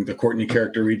having the Courtney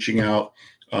character reaching out,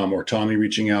 or Tommy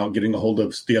reaching out, getting a hold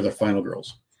of the other final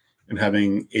girls, and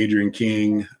having Adrian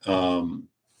King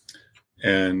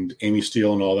and Amy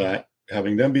Steele and all that,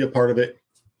 having them be a part of it.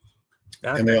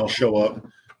 Okay. And they all show up,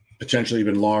 potentially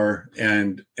even Lar,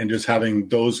 and just having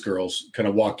those girls kind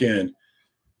of walk in,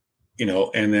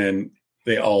 and then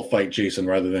they all fight Jason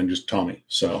rather than just Tommy.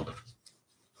 So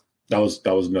that was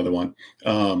another one.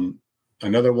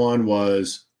 Another one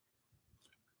was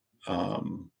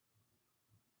kind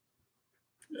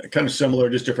of similar,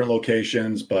 just different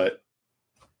locations, but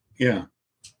yeah.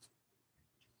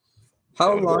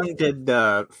 How long did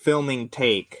the filming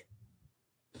take?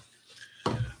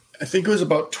 I think it was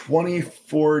about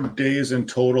 24 days in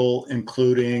total,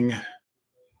 including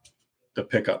the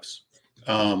pickups.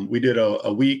 We did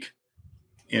a week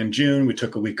in June. We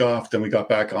took a week off. Then we got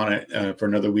back on it for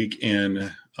another week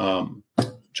in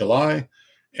July.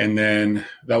 And then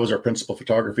that was our principal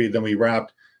photography. Then we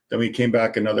wrapped Then we came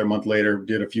back another month later,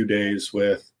 did a few days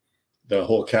with the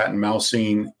whole cat and mouse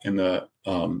scene in the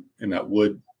in that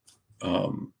wood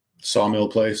sawmill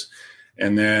place,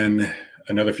 and then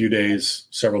another few days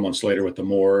several months later with the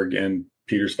morgue and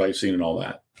Peter's fight scene and all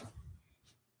that.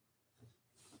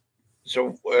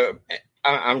 So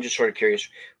I'm just sort of curious,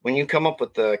 when you come up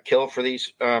with the kill for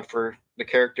these for the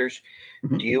characters,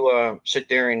 Mm-hmm. do you sit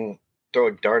there and throw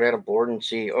a dart at a board and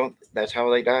see, oh, that's how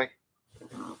they die?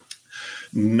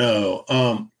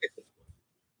 No.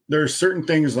 There's certain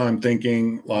things I'm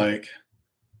thinking, like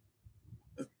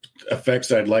effects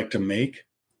that I'd like to make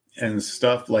and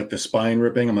stuff like the spine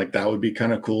ripping. I'm like, that would be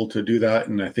kind of cool to do that.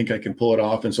 And I think I can pull it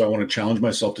off. And so I want to challenge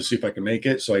myself to see if I can make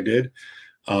it. So I did.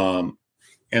 And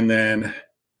then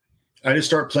I just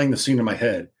start playing the scene in my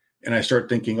head and I start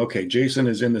thinking, okay, Jason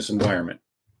is in this environment.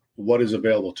 What is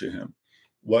available to him?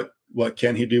 What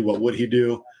can he do? What would he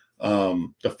do?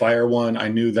 The fire one, I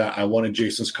knew that I wanted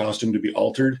Jason's costume to be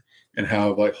altered and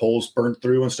have like holes burnt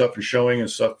through and stuff and showing and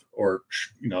stuff, or,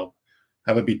 you know,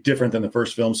 have it be different than the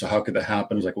first film. So how could that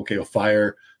happen? It's like, okay, a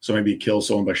fire. So maybe kill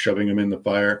someone by shoving them in the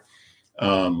fire.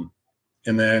 And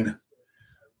then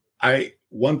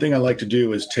one thing I like to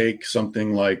do is take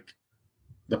something like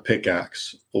the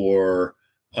pickaxe or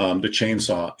the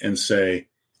chainsaw and say,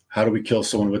 how do we kill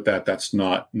someone with that? That's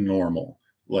not normal.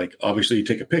 Like, obviously you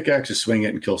take a pickaxe to swing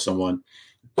it and kill someone,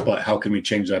 but how can we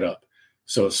change that up?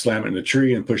 So slam it in the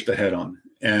tree and push the head on.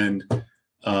 And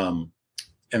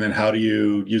then how do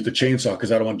you use the chainsaw?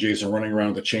 Because I don't want Jason running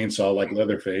around with a chainsaw like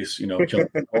Leatherface, you know, killing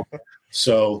people.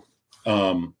 So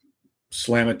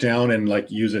slam it down and like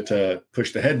use it to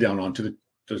push the head down onto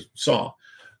the saw.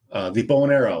 The bow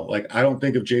and arrow. Like, I don't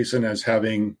think of Jason as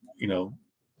having, you know,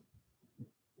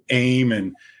 aim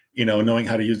and, you know, knowing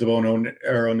how to use the bow and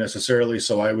arrow necessarily.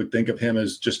 So I would think of him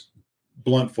as just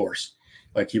blunt force.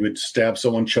 Like he would stab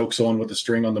someone, choke someone with a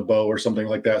string on the bow or something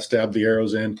like that, stab the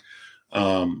arrows in.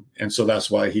 And so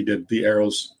that's why he did the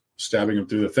arrows stabbing him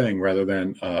through the thing rather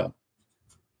than,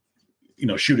 you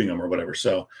know, shooting him or whatever.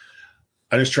 So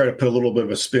I just try to put a little bit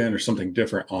of a spin or something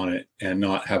different on it and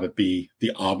not have it be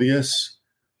the obvious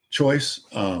choice.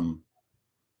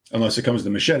 Unless it comes to the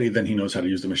machete, then he knows how to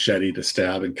use the machete to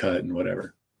stab and cut and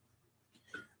whatever.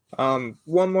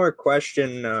 One more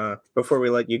question before we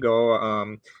let you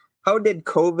go. How did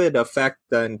COVID affect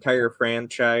the entire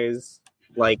franchise,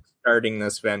 like starting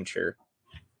this venture?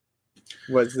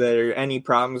 Was there any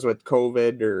problems with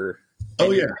COVID or?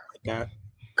 Oh yeah, like that?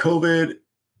 COVID.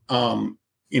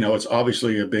 You know, it's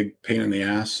obviously a big pain in the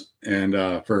ass, and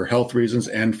for health reasons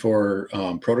and for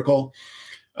protocol,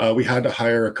 we had to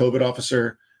hire a COVID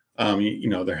officer. You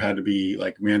know, there had to be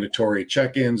like mandatory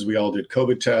check-ins. We all did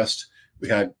COVID tests.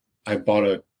 I bought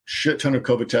a shit ton of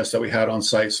COVID tests that we had on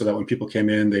site so that when people came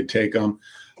in, they'd take them.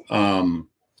 And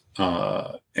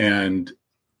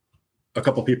a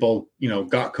couple people, you know,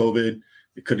 got COVID.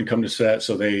 They couldn't come to set,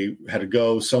 so they had to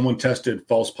go. Someone tested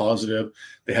false positive.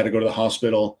 They had to go to the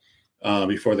hospital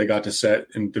before they got to set.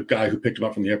 And the guy who picked them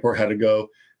up from the airport had to go.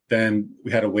 Then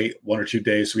we had to wait 1 or 2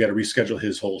 days. So we had to reschedule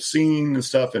his whole scene and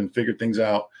stuff and figure things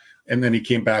out. And then he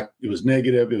came back. It was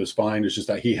negative. It was fine. It's just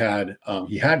that he had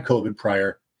COVID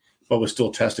prior, but was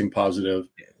still testing positive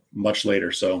much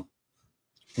later. So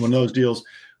one of those deals.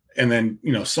 And then,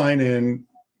 you know, sign in,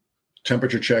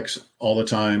 temperature checks all the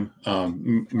time,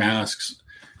 masks.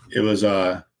 It was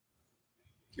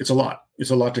it's a lot.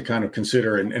 It's a lot to kind of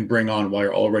consider and bring on while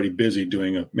you're already busy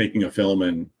making a film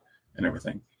and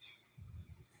everything.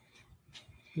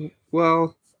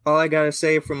 Well, all I gotta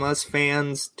say from us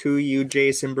fans to you,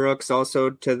 Jason Brooks, also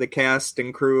to the cast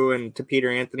and crew and to Peter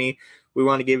Anthony, we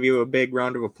want to give you a big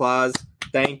round of applause.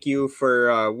 Thank you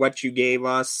for what you gave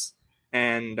us,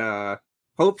 and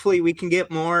hopefully we can get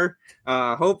more.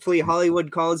 Hopefully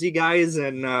Hollywood calls you guys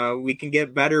and we can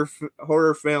get better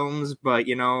horror films, but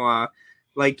you know,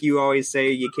 like you always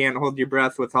say, you can't hold your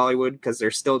breath with Hollywood because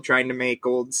they're still trying to make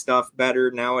old stuff better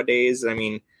nowadays. I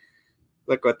mean,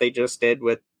 look what they just did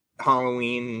with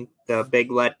Halloween, the big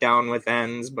letdown with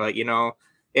Ends. But you know,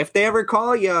 if they ever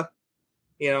call you,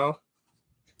 you know,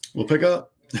 we'll pick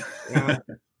up. Yeah.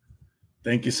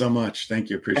 Thank you so much. Thank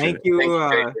you. Appreciate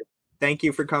it. Thank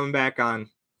you for coming back on.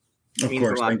 Of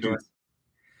course. Thank you.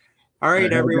 All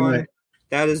right, everyone.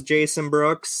 That is Jason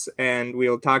Brooks, and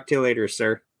we'll talk to you later,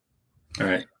 sir. All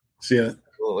right. See you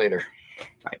later.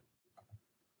 Bye.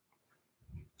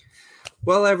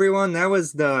 Well, everyone, that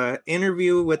was the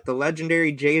interview with the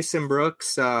legendary Jason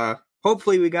Brooks.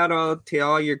 Hopefully we got to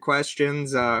all your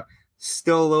questions.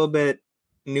 Still a little bit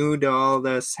new to all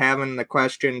this, having the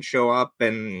questions show up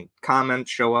and comments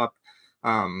show up.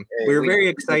 We're very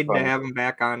excited to have him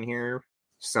back on here.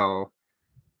 So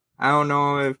I don't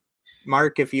know if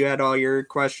Mark, if you had all your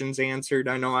questions answered.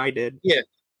 I know I did. Yeah.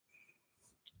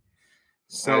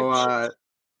 So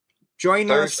join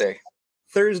Thursday. us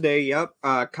Thursday. Yep.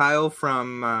 Kyle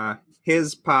from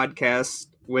his podcast,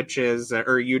 which is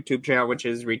or YouTube channel, which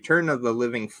is Return of the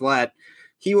Living Flat.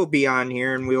 He will be on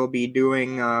here, and we will be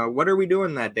doing. What are we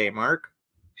doing that day, Mark?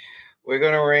 We're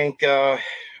gonna rank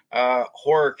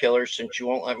horror killers, since you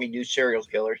won't let me do serial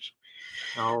killers.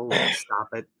 Oh, stop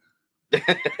it.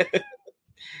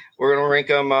 We're gonna rank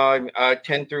them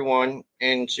 10 through 1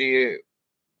 and see.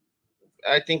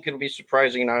 I think it'll be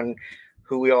surprising on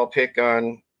who we all pick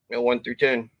on 1 through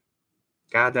 10.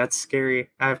 God, that's scary.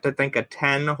 I have to think of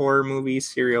 10 horror movie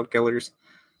serial killers.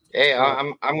 Hey,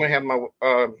 I'm gonna have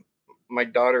my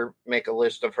daughter make a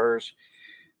list of hers.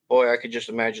 Boy, I could just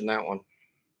imagine that one.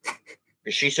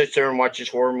 She sits there and watches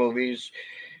horror movies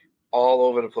all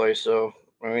over the place. So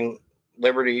I mean,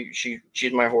 Liberty, she's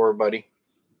my horror buddy.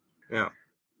 Yeah.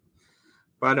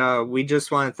 But we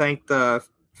just want to thank the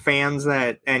fans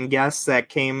and guests that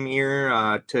came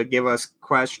here to give us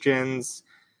questions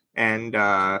and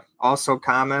also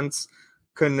comments.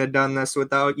 Couldn't have done this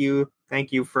without you.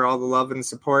 Thank you for all the love and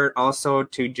support. Also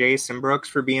to Jason Brooks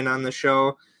for being on the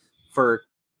show. For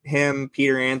him,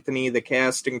 Peter Anthony, the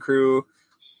cast and crew,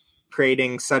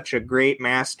 creating such a great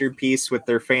masterpiece with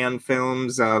their fan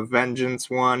films, Vengeance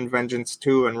 1, Vengeance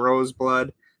 2, and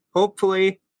Roseblood.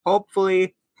 Hopefully,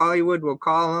 Hollywood will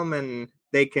call them and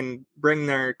they can bring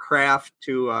their craft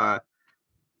to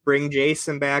bring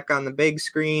Jason back on the big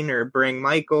screen, or bring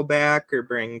Michael back, or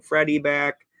bring Freddy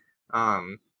back.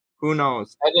 Who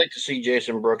knows? I'd like to see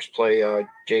Jason Brooks play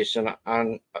Jason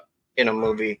in a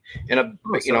movie, on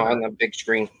the big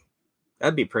screen.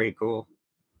 That'd be pretty cool.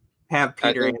 Have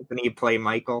Peter Anthony play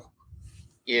Michael.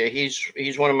 Yeah, he's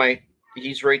one of my.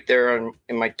 He's right there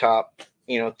in my top,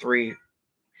 3. Of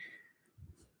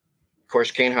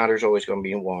course, Kane Hodder's always going to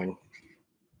be in 1.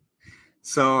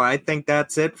 So I think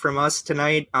that's it from us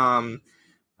tonight.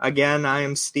 Again, I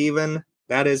am Steven.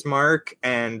 That is Mark,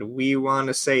 and we want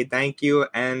to say thank you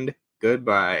and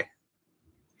goodbye.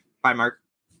 Bye, Mark.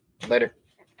 Later.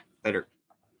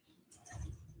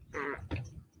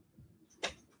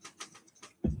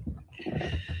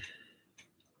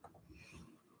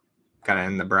 Gotta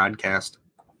end the broadcast.